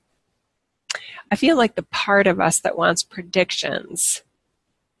the part of us that wants predictions.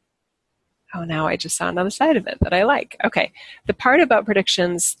 Oh, now I just saw another side of it that I like. Okay. The part about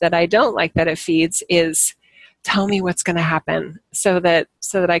predictions that I don't like that it feeds is, tell me what's going to happen so that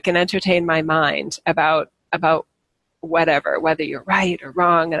I can entertain my mind about whatever, whether you're right or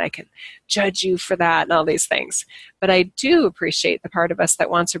wrong, and I can judge you for that and all these things. But I do appreciate the part of us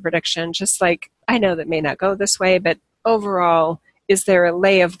that wants a prediction, just like I know that may not go this way, but overall, is there a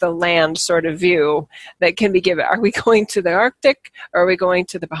lay of the land sort of view that can be given? Are we going to the Arctic or are we going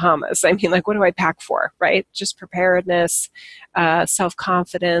to the Bahamas? I mean, like, what do I pack for, right? Just preparedness,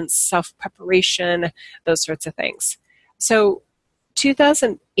 self-confidence, self-preparation, those sorts of things. So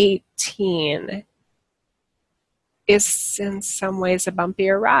 2018 is in some ways a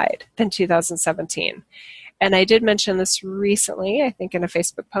bumpier ride than 2017. And I did mention this recently, I think in a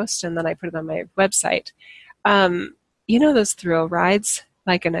Facebook post, and then I put it on my website. You know those thrill rides,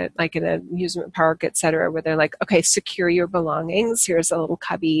 like in an amusement park, etc., where they're like, okay, secure your belongings. Here's a little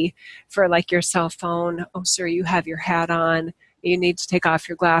cubby for like your cell phone. Oh, sir, you have your hat on. You need to take off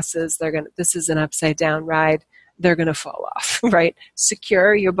your glasses. This is an upside down ride. They're gonna fall off, right?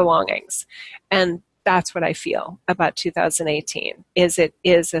 Secure your belongings. And that's what I feel about 2018, is it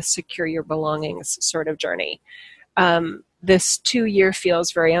is a secure your belongings sort of journey. This 2-year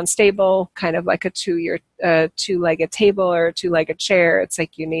feels very unstable, kind of like a two-legged table or a two-legged chair. It's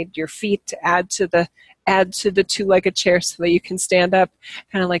like you need your feet to add to the two-legged chair so that you can stand up,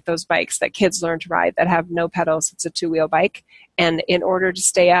 kind of like those bikes that kids learn to ride that have no pedals. It's a two-wheel bike. And in order to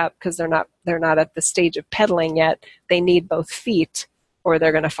stay up, because they're not at the stage of pedaling yet, they need both feet or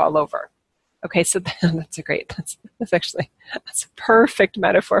they're going to fall over. Okay, so that's a perfect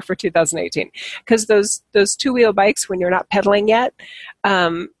metaphor for 2018, because those two-wheel bikes, when you're not pedaling yet,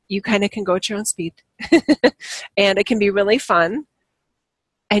 you kind of can go at your own speed, and it can be really fun,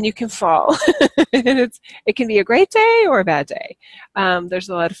 and you can fall. And it can be a great day or a bad day. There's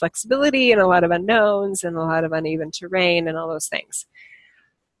a lot of flexibility and a lot of unknowns and a lot of uneven terrain and all those things.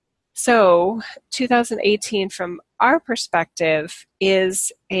 So 2018, from our perspective,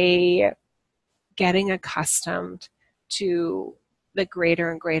 is getting accustomed to the greater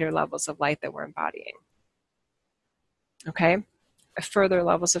and greater levels of light that we're embodying. Okay? Further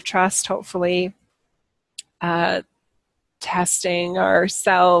levels of trust, hopefully. Testing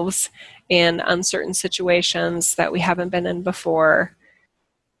ourselves in uncertain situations that we haven't been in before.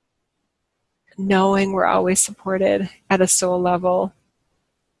 Knowing we're always supported at a soul level.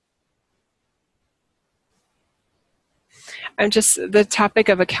 The topic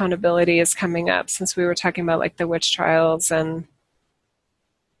of accountability is coming up, since we were talking about like the witch trials and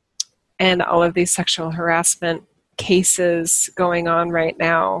all of these sexual harassment cases going on right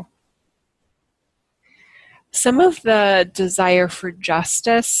now. Some of the desire for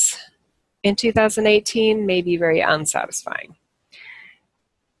justice in 2018 may be very unsatisfying,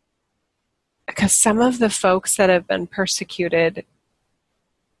 because some of the folks that have been persecuted,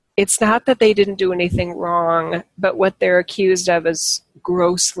 it's not that they didn't do anything wrong, but what they're accused of is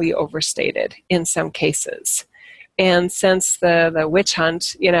grossly overstated in some cases. And since the witch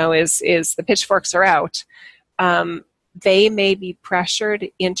hunt, is the pitchforks are out, they may be pressured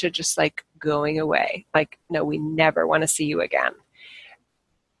into just like going away. Like, no, we never want to see you again.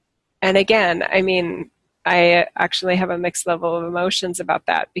 And again, I mean, I actually have a mixed level of emotions about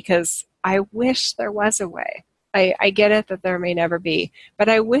that, because I wish there was a way. I get it that there may never be, but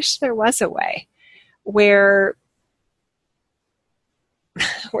I wish there was a way where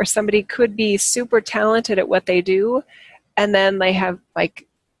somebody could be super talented at what they do, and then they have like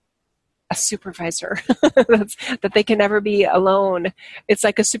a supervisor that they can never be alone. It's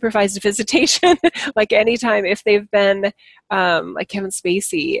like a supervised visitation. Like anytime if they've been like Kevin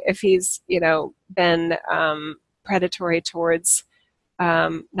Spacey, if he's been predatory towards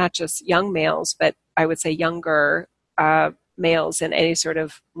not just young males, but I would say younger males in any sort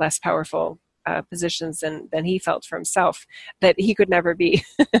of less powerful positions than he felt for himself, that he could never be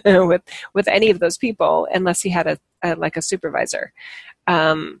with any of those people unless he had a supervisor.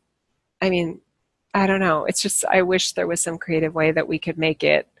 I mean, I don't know. It's just, I wish there was some creative way that we could make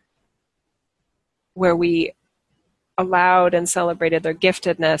it where we allowed and celebrated their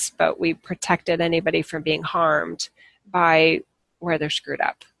giftedness, but we protected anybody from being harmed by where they're screwed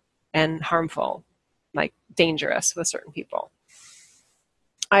up and harmful, like dangerous with certain people.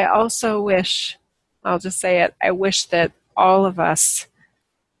 I also wish, I'll just say it, I wish that all of us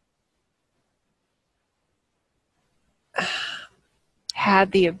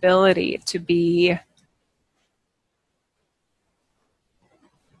had the ability to be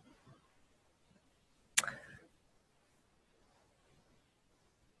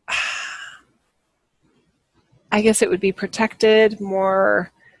I guess it would be protected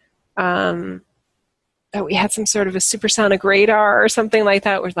more, that we had some sort of a supersonic radar or something like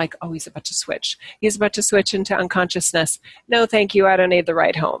that. We're like, oh, he's about to switch. He's about to switch into unconsciousness. No, thank you. I don't need the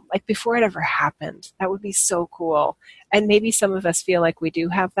ride home. Like before it ever happened. That would be so cool. And maybe some of us feel like we do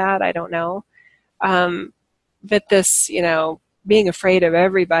have that. I don't know. But this, being afraid of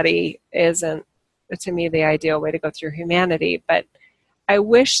everybody isn't, to me, the ideal way to go through humanity. But I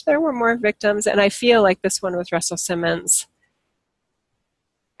wish there were more victims. And I feel like this one with Russell Simmons,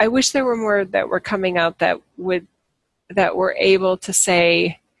 I wish there were more that were coming out that were able to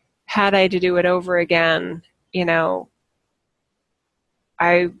say, had I to do it over again,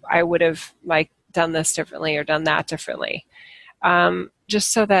 I would have done this differently or done that differently.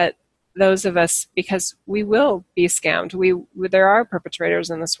 Just so that those of us, because we will be scammed, there are perpetrators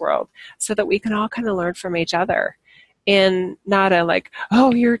in this world, so that we can all kind of learn from each other. And not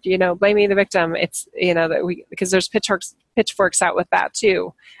oh, you're, blaming the victim. It's, that because there's pitchforks out with that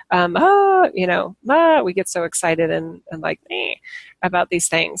too. We get so excited and about these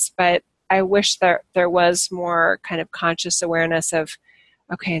things. But I wish there was more kind of conscious awareness of,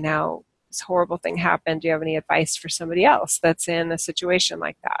 okay, now this horrible thing happened. Do you have any advice for somebody else that's in a situation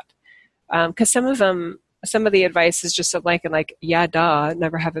like that? Because some of the advice is just a blanket, yeah, duh,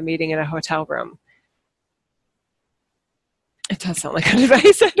 never have a meeting in a hotel room. It does sound like good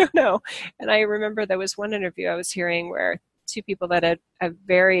advice. I don't know. And I remember there was one interview I was hearing where two people that had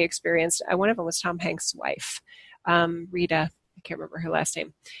very experienced, one of them was Tom Hanks' wife, Rita, I can't remember her last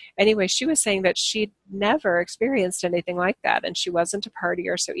name. Anyway, she was saying that she'd never experienced anything like that, and she wasn't a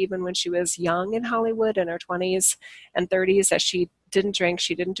partier. So even when she was young in Hollywood in her 20s and 30s, that she didn't drink,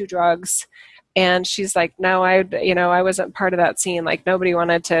 she didn't do drugs. And she's like, no, I wasn't part of that scene. Nobody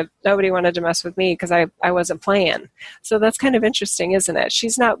wanted to mess with me because I wasn't playing. So that's kind of interesting, isn't it?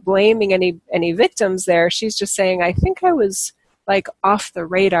 She's not blaming any victims there. She's just saying, I think I was off the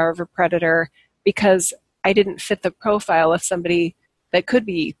radar of a predator because I didn't fit the profile of somebody that could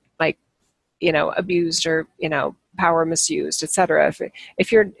be abused or, power misused, etc.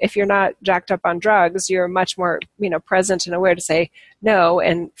 If you're not jacked up on drugs, you're much more, present and aware to say no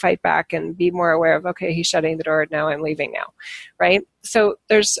and fight back and be more aware of, okay, he's shutting the door now, I'm leaving now, right? So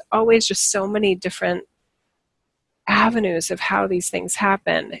there's always just so many different avenues of how these things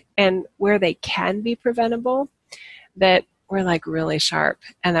happen and where they can be preventable, that we're really sharp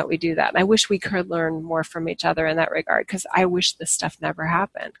and that we do that. And I wish we could learn more from each other in that regard, because I wish this stuff never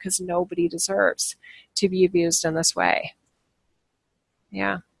happened, because nobody deserves to be abused in this way.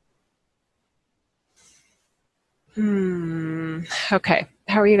 Yeah. Okay.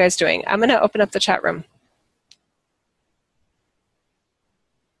 How are you guys doing? I'm going to open up the chat room.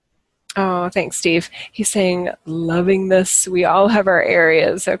 Oh, thanks, Steve. He's saying, loving this. We all have our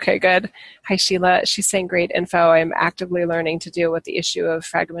areas. Okay, good. Hi, Sheila. She's saying, great info. I'm actively learning to deal with the issue of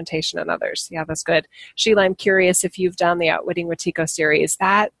fragmentation and others. Yeah, that's good. Sheila, I'm curious if you've done the Outwitting Wetiko series.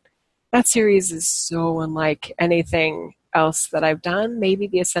 That series is so unlike anything else that I've done. Maybe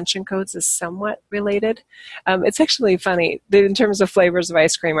the Ascension Codes is somewhat related. It's actually funny in terms of flavors of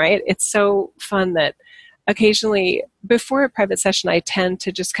ice cream, right? It's so fun that occasionally before a private session, I tend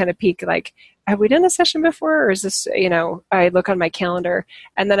to just kind of peek have we done a session before? Or is this, I look on my calendar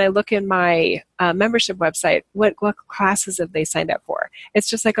and then I look in my membership website, what classes have they signed up for? It's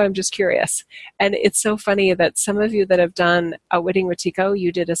just like, oh, I'm just curious. And it's so funny that some of you that have done Outwitting Wetiko,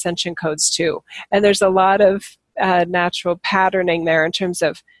 you did ascension codes too. And there's a lot of natural patterning there in terms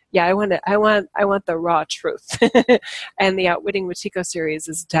of, yeah, I want the raw truth. And the Outwitting Wetiko series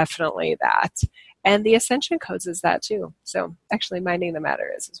is definitely that. And the Ascension Codes is that too. So actually Minding the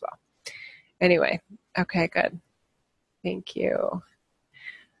Matter is as well. Anyway, okay, good. Thank you.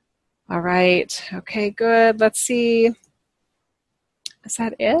 All right. Okay, good. Let's see. Is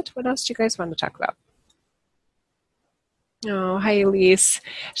that it? What else do you guys want to talk about? Oh, hi, Elise.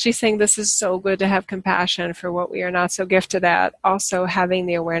 She's saying this is so good to have compassion for what we are not so gifted at. Also, having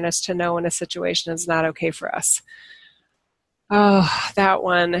the awareness to know when a situation is not okay for us. Oh, that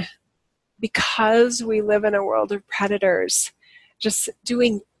one. Because we live in a world of predators, just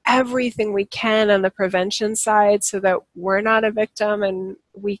doing everything we can on the prevention side so that we're not a victim and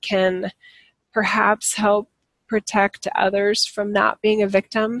we can perhaps help protect others from not being a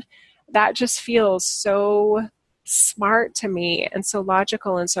victim. That just feels so smart to me and so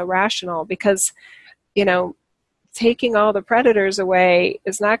logical and so rational because, you know, taking all the predators away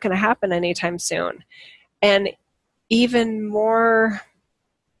is not going to happen anytime soon. And even more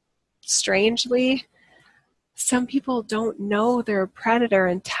strangely, some people don't know they're a predator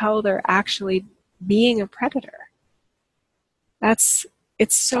until they're actually being a predator. It's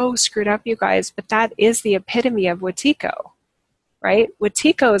so screwed up, you guys, but that is the epitome of Wetiko, right?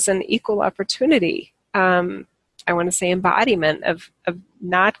 Wetiko is an equal opportunity, I want to say embodiment of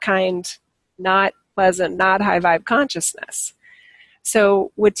not kind, not pleasant, not high vibe consciousness.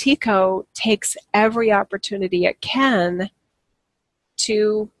 So Wetiko takes every opportunity it can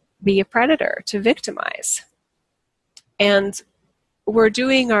to be a predator, to victimize. And we're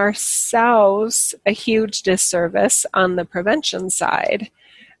doing ourselves a huge disservice on the prevention side,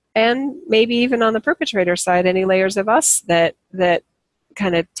 and maybe even on the perpetrator side, any layers of us that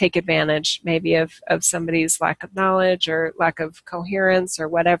kind of take advantage maybe of somebody's lack of knowledge or lack of coherence or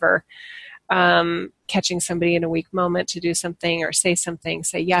whatever, catching somebody in a weak moment to do something or say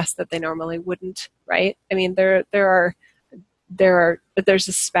yes that they normally wouldn't, right? I mean, there's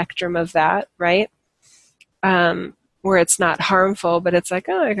a spectrum of that, right? Where it's not harmful, but it's like,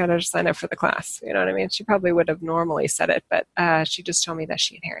 oh, I gotta just sign up for the class. You know what I mean? She probably would have normally said it, but she just told me that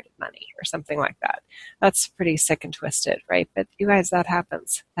she inherited money or something like that. That's pretty sick and twisted, right? But you guys, that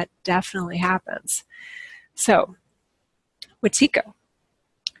happens. That definitely happens. So, Wetiko,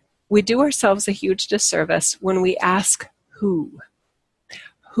 we do ourselves a huge disservice when we ask who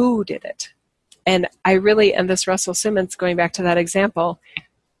did it. And this Russell Simmons, going back to that example,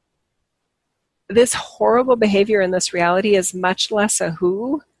 this horrible behavior in this reality is much less a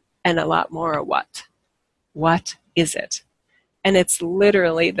who and a lot more a what. What is it? And it's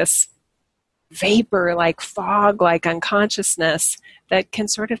literally this vapor-like, fog-like unconsciousness that can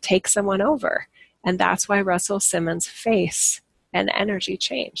sort of take someone over. And that's why Russell Simmons' face and energy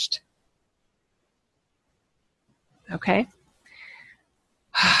changed. Okay?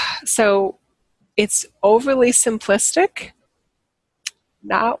 So it's overly simplistic,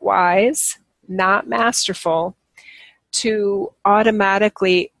 not wise, not masterful to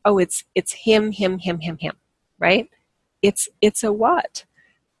automatically, oh, it's him, right? It's a what.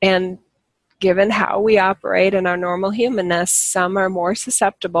 And given how we operate in our normal humanness, some are more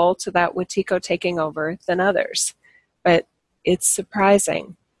susceptible to that Wetiko taking over than others. But it's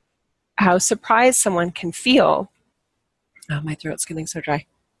surprising how surprised someone can feel. Oh, my throat's getting so dry.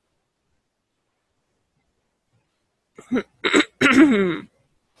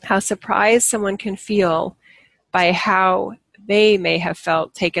 How surprised someone can feel by how they may have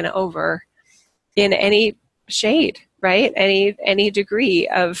felt taken over in any shade, right? Any degree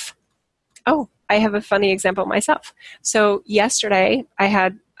of, oh, I have a funny example myself. So yesterday I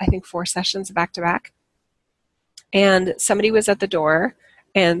had, I think, 4 sessions back to back, and somebody was at the door,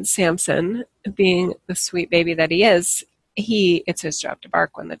 and Samson, being the sweet baby that he is, it's his job to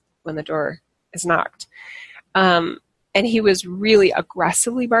bark when the door is knocked. And he was really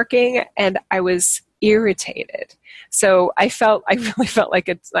aggressively barking, and I was irritated. So I really felt like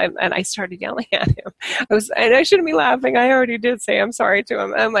and I started yelling at him. And I shouldn't be laughing. I already did say I'm sorry to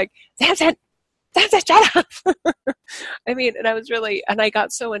him. And I'm like, Samson, shut up. I mean, and I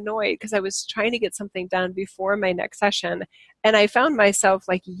got so annoyed because I was trying to get something done before my next session. And I found myself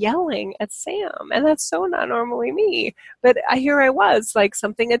like yelling at Sam. And that's so not normally me. But here I was, like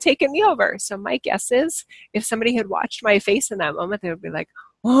something had taken me over. So my guess is if somebody had watched my face in that moment, they would be like,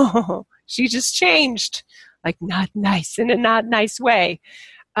 oh, she just changed. Like not nice, in a not nice way.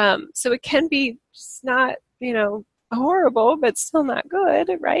 So it can be just not, horrible, but still not good,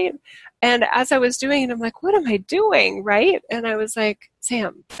 right? And as I was doing it, I'm like, what am I doing, right? And I was like,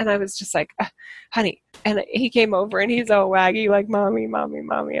 Sam, and I was just like, honey. And he came over and he's all waggy, like, mommy, mommy,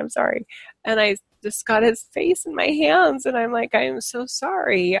 mommy, I'm sorry. And I just got his face in my hands, and I'm like, I am so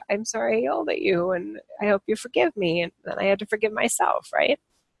sorry. I'm sorry I yelled at you, and I hope you forgive me. And then I had to forgive myself, right?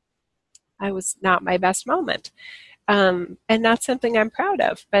 I was not my best moment. And not something I'm proud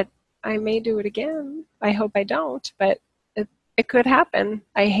of, but I may do it again. I hope I don't, but it could happen.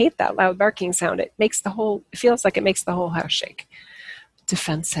 I hate that loud barking sound. It feels like it makes the whole house shake.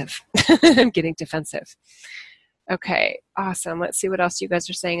 Defensive. I'm getting defensive. Okay, awesome. Let's see what else you guys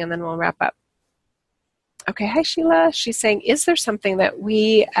are saying, and then we'll wrap up. Okay, hi Sheila. She's saying, is there something that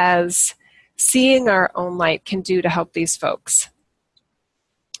we as seeing our own light can do to help these folks?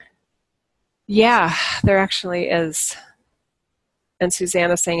 Yeah, there actually is. And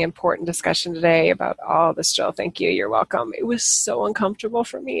Susanna's saying, important discussion today about all this, Jill. Thank you. You're welcome. It was so uncomfortable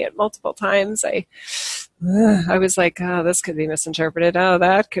for me at multiple times. I was like, oh, this could be misinterpreted. Oh,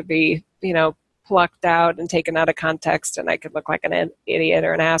 that could be, plucked out and taken out of context, and I could look like an idiot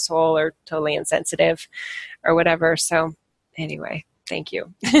or an asshole or totally insensitive or whatever. So anyway, thank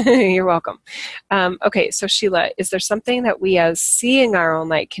you. You're welcome. Okay, so Sheila, is there something that we as seeing our own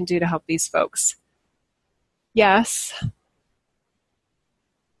light can do to help these folks? Yes.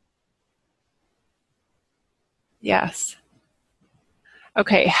 Yes.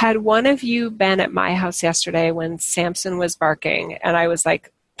 Okay, had one of you been at my house yesterday when Samson was barking and I was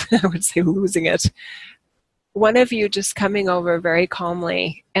like, I would say losing it, one of you just coming over very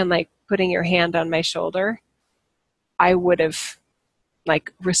calmly and like putting your hand on my shoulder, I would have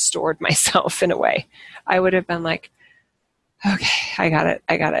like restored myself in a way. I would have been like, okay, I got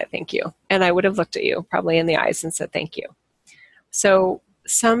it, thank you. And I would have looked at you probably in the eyes and said thank you. So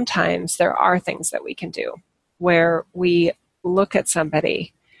sometimes there are things that we can do where we look at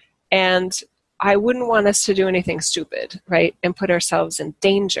somebody, and I wouldn't want us to do anything stupid, right, and put ourselves in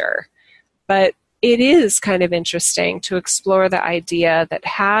danger. But it is kind of interesting to explore the idea that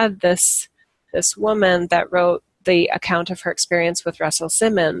had this woman that wrote the account of her experience with Russell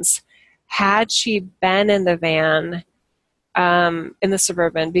Simmons, had she been in the van in the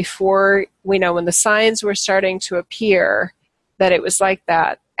Suburban before, when the signs were starting to appear that it was like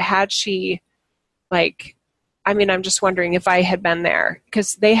that, had she I'm just wondering if I had been there,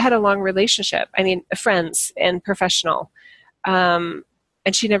 because they had a long relationship. Friends and professional. And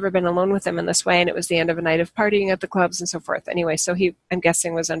she'd never been alone with him in this way, and it was the end of a night of partying at the clubs and so forth. Anyway, so he, I'm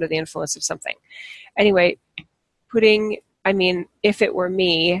guessing, was under the influence of something. Anyway, if it were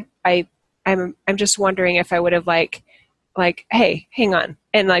me, I'm just wondering if I would have like, hey, hang on,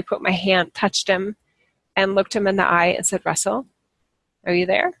 and like put my hand, touched him, and looked him in the eye and said, Russell, are you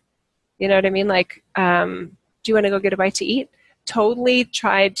there? You know what I mean? Like, do you want to go get a bite to eat? Totally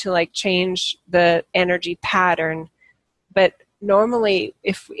tried to like change the energy pattern. But normally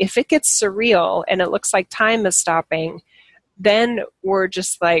if it gets surreal and it looks like time is stopping, then we're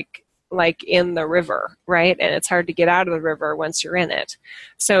just like in the river, right? And it's hard to get out of the river once you're in it.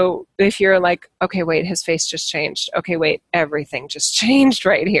 So if you're like, okay, wait, his face just changed. Okay, wait, everything just changed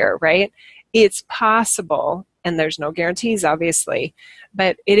right here, right? It's possible, and there's no guarantees, obviously,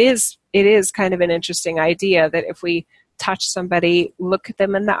 but it is kind of an interesting idea that if we touch somebody, look at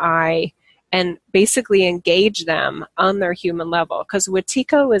them in the eye, and basically engage them on their human level, because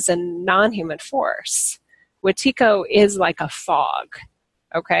Wetiko is a non-human force. Wetiko is like a fog,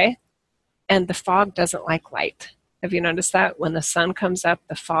 okay? And the fog doesn't like light. Have you noticed that? When the sun comes up,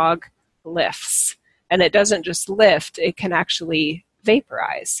 the fog lifts. And it doesn't just lift, it can actually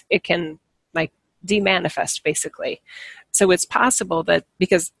vaporize. It can like demanifest, basically. So it's possible that,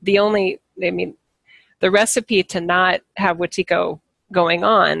 because the recipe to not have Wetiko going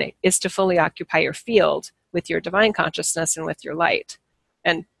on is to fully occupy your field with your divine consciousness and with your light.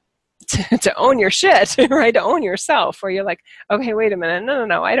 And to own your shit, right? To own yourself, where you're like, okay, wait a minute.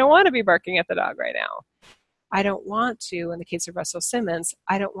 No. I don't want to be barking at the dog right now. I don't want to, in the case of Russell Simmons,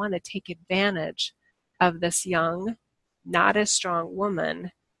 I don't want to take advantage of this young, not as strong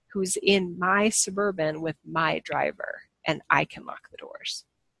woman who's in my Suburban with my driver, and I can lock the doors.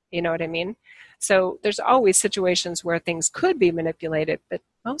 You know what I mean? So there's always situations where things could be manipulated, but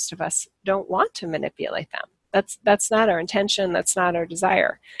most of us don't want to manipulate them. That's not our intention. That's not our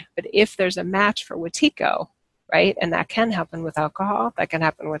desire. But if there's a match for Wetiko, right, and that can happen with alcohol, that can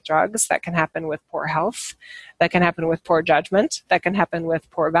happen with drugs, that can happen with poor health, that can happen with poor judgment, that can happen with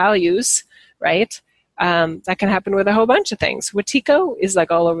poor values, right? That can happen with a whole bunch of things. Wetiko is like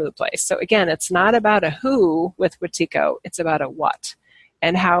all over the place. So again, it's not about a who with Wetiko, it's about a what,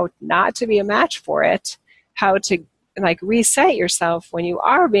 and how not to be a match for it, how to like reset yourself when you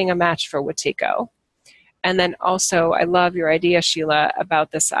are being a match for Wetiko. And then also, I love your idea, Sheila,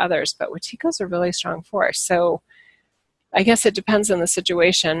 about this to others, but Wetiko's a really strong force. So I guess it depends on the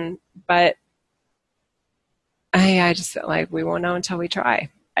situation, but I just feel like we won't know until we try.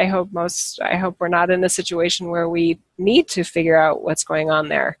 I hope we're not in a situation where we need to figure out what's going on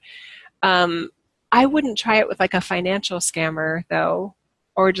there. I wouldn't try it with like a financial scammer though,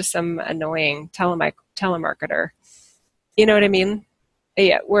 or just some annoying telemarketer. You know what I mean?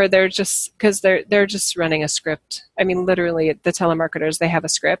 Yeah, where they're just, because they're just running a script. I mean, literally, the telemarketers, they have a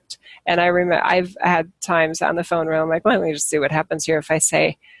script. And I remember I've had times on the phone where I'm like, well, let me just see what happens here if I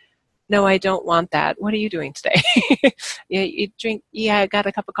say, no, I don't want that. What are you doing today? You drink, yeah, I got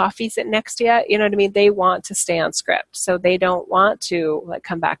a cup of coffee sitting next to you. You know what I mean? They want to stay on script. So they don't want to like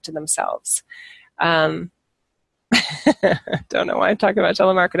come back to themselves. Don't know why I'm talking about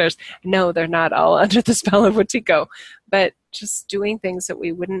telemarketers. No, they're not all under the spell of Wetiko, but just doing things that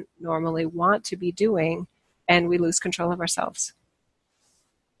we wouldn't normally want to be doing, and we lose control of ourselves.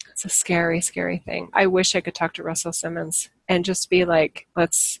 It's a scary, scary thing. I wish I could talk to Russell Simmons and just be like,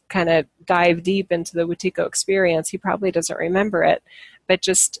 let's kind of dive deep into the Wetiko experience. He probably doesn't remember it, but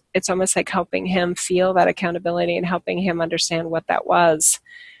just it's almost like helping him feel that accountability and helping him understand what that was.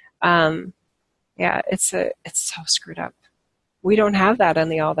 Yeah, it's so screwed up. We don't have that in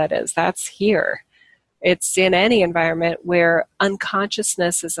the All That Is. That's here. It's in any environment where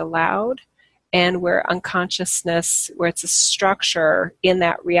unconsciousness is allowed and where it's a structure in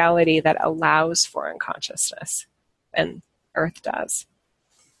that reality that allows for unconsciousness. And Earth does.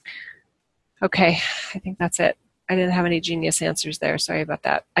 Okay, I think that's it. I didn't have any genius answers there. Sorry about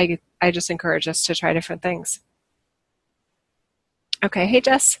that. I just encourage us to try different things. Okay, hey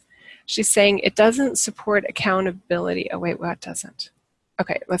Jess. She's saying it doesn't support accountability. Oh wait, what doesn't?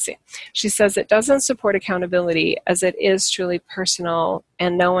 Okay, let's see. She says it doesn't support accountability as it is truly personal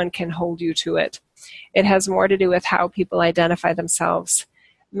and no one can hold you to it. It has more to do with how people identify themselves.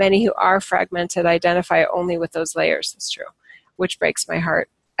 Many who are fragmented identify only with those layers. That's true, which breaks my heart,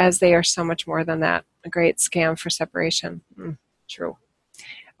 as they are so much more than that. A great scam for separation. True.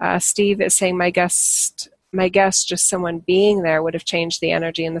 Steve is saying, my guess, just someone being there would have changed the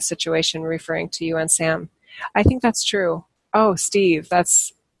energy in the situation, referring to you and Sam. I think that's true. Oh, Steve,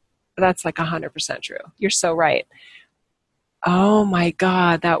 that's like 100% true. You're so right. Oh my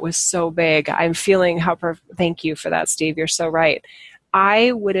God, that was so big. I'm feeling thank you for that, Steve. You're so right.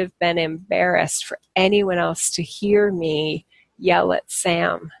 I would have been embarrassed for anyone else to hear me yell at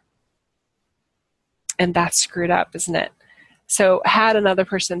Sam. And that's screwed up, isn't it? So had another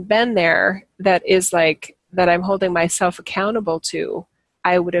person been there that I'm holding myself accountable to,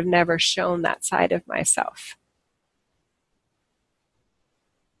 I would have never shown that side of myself.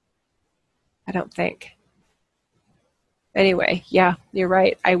 I don't think. Anyway, yeah, you're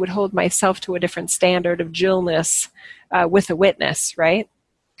right. I would hold myself to a different standard of Jillness with a witness, right?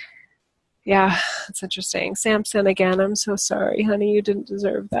 Yeah, that's interesting. Samson again, I'm so sorry, honey. You didn't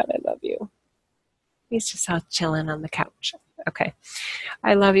deserve that. I love you. He's just out chilling on the couch. Okay.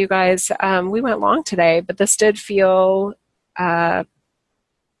 I love you guys. We went long today, but this did feel like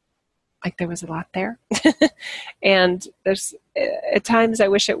there was a lot there. And there's at times I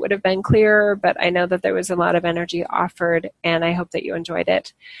wish it would have been clearer, but I know that there was a lot of energy offered, and I hope that you enjoyed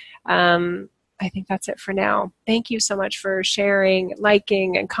it. I think that's it for now. Thank you so much for sharing,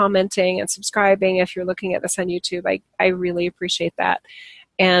 liking, and commenting, and subscribing if you're looking at this on YouTube. I really appreciate that.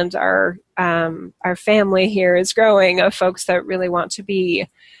 And our family here is growing of folks that really want to be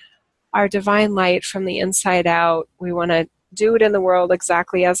our divine light from the inside out. We want to do it in the world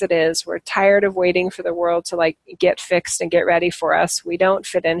exactly as it is. We're tired of waiting for the world to get fixed and get ready for us. We don't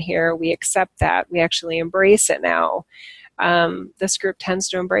fit in here. We accept that. We actually embrace it now. This group tends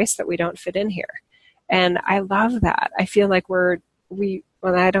to embrace that we don't fit in here. And I love that. I feel like when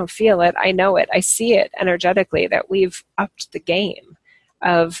I don't feel it, I know it. I see it energetically that we've upped the game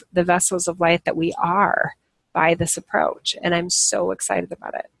of the vessels of light that we are by this approach. And I'm so excited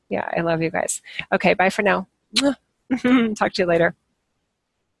about it. Yeah, I love you guys. Okay, bye for now. Talk to you later.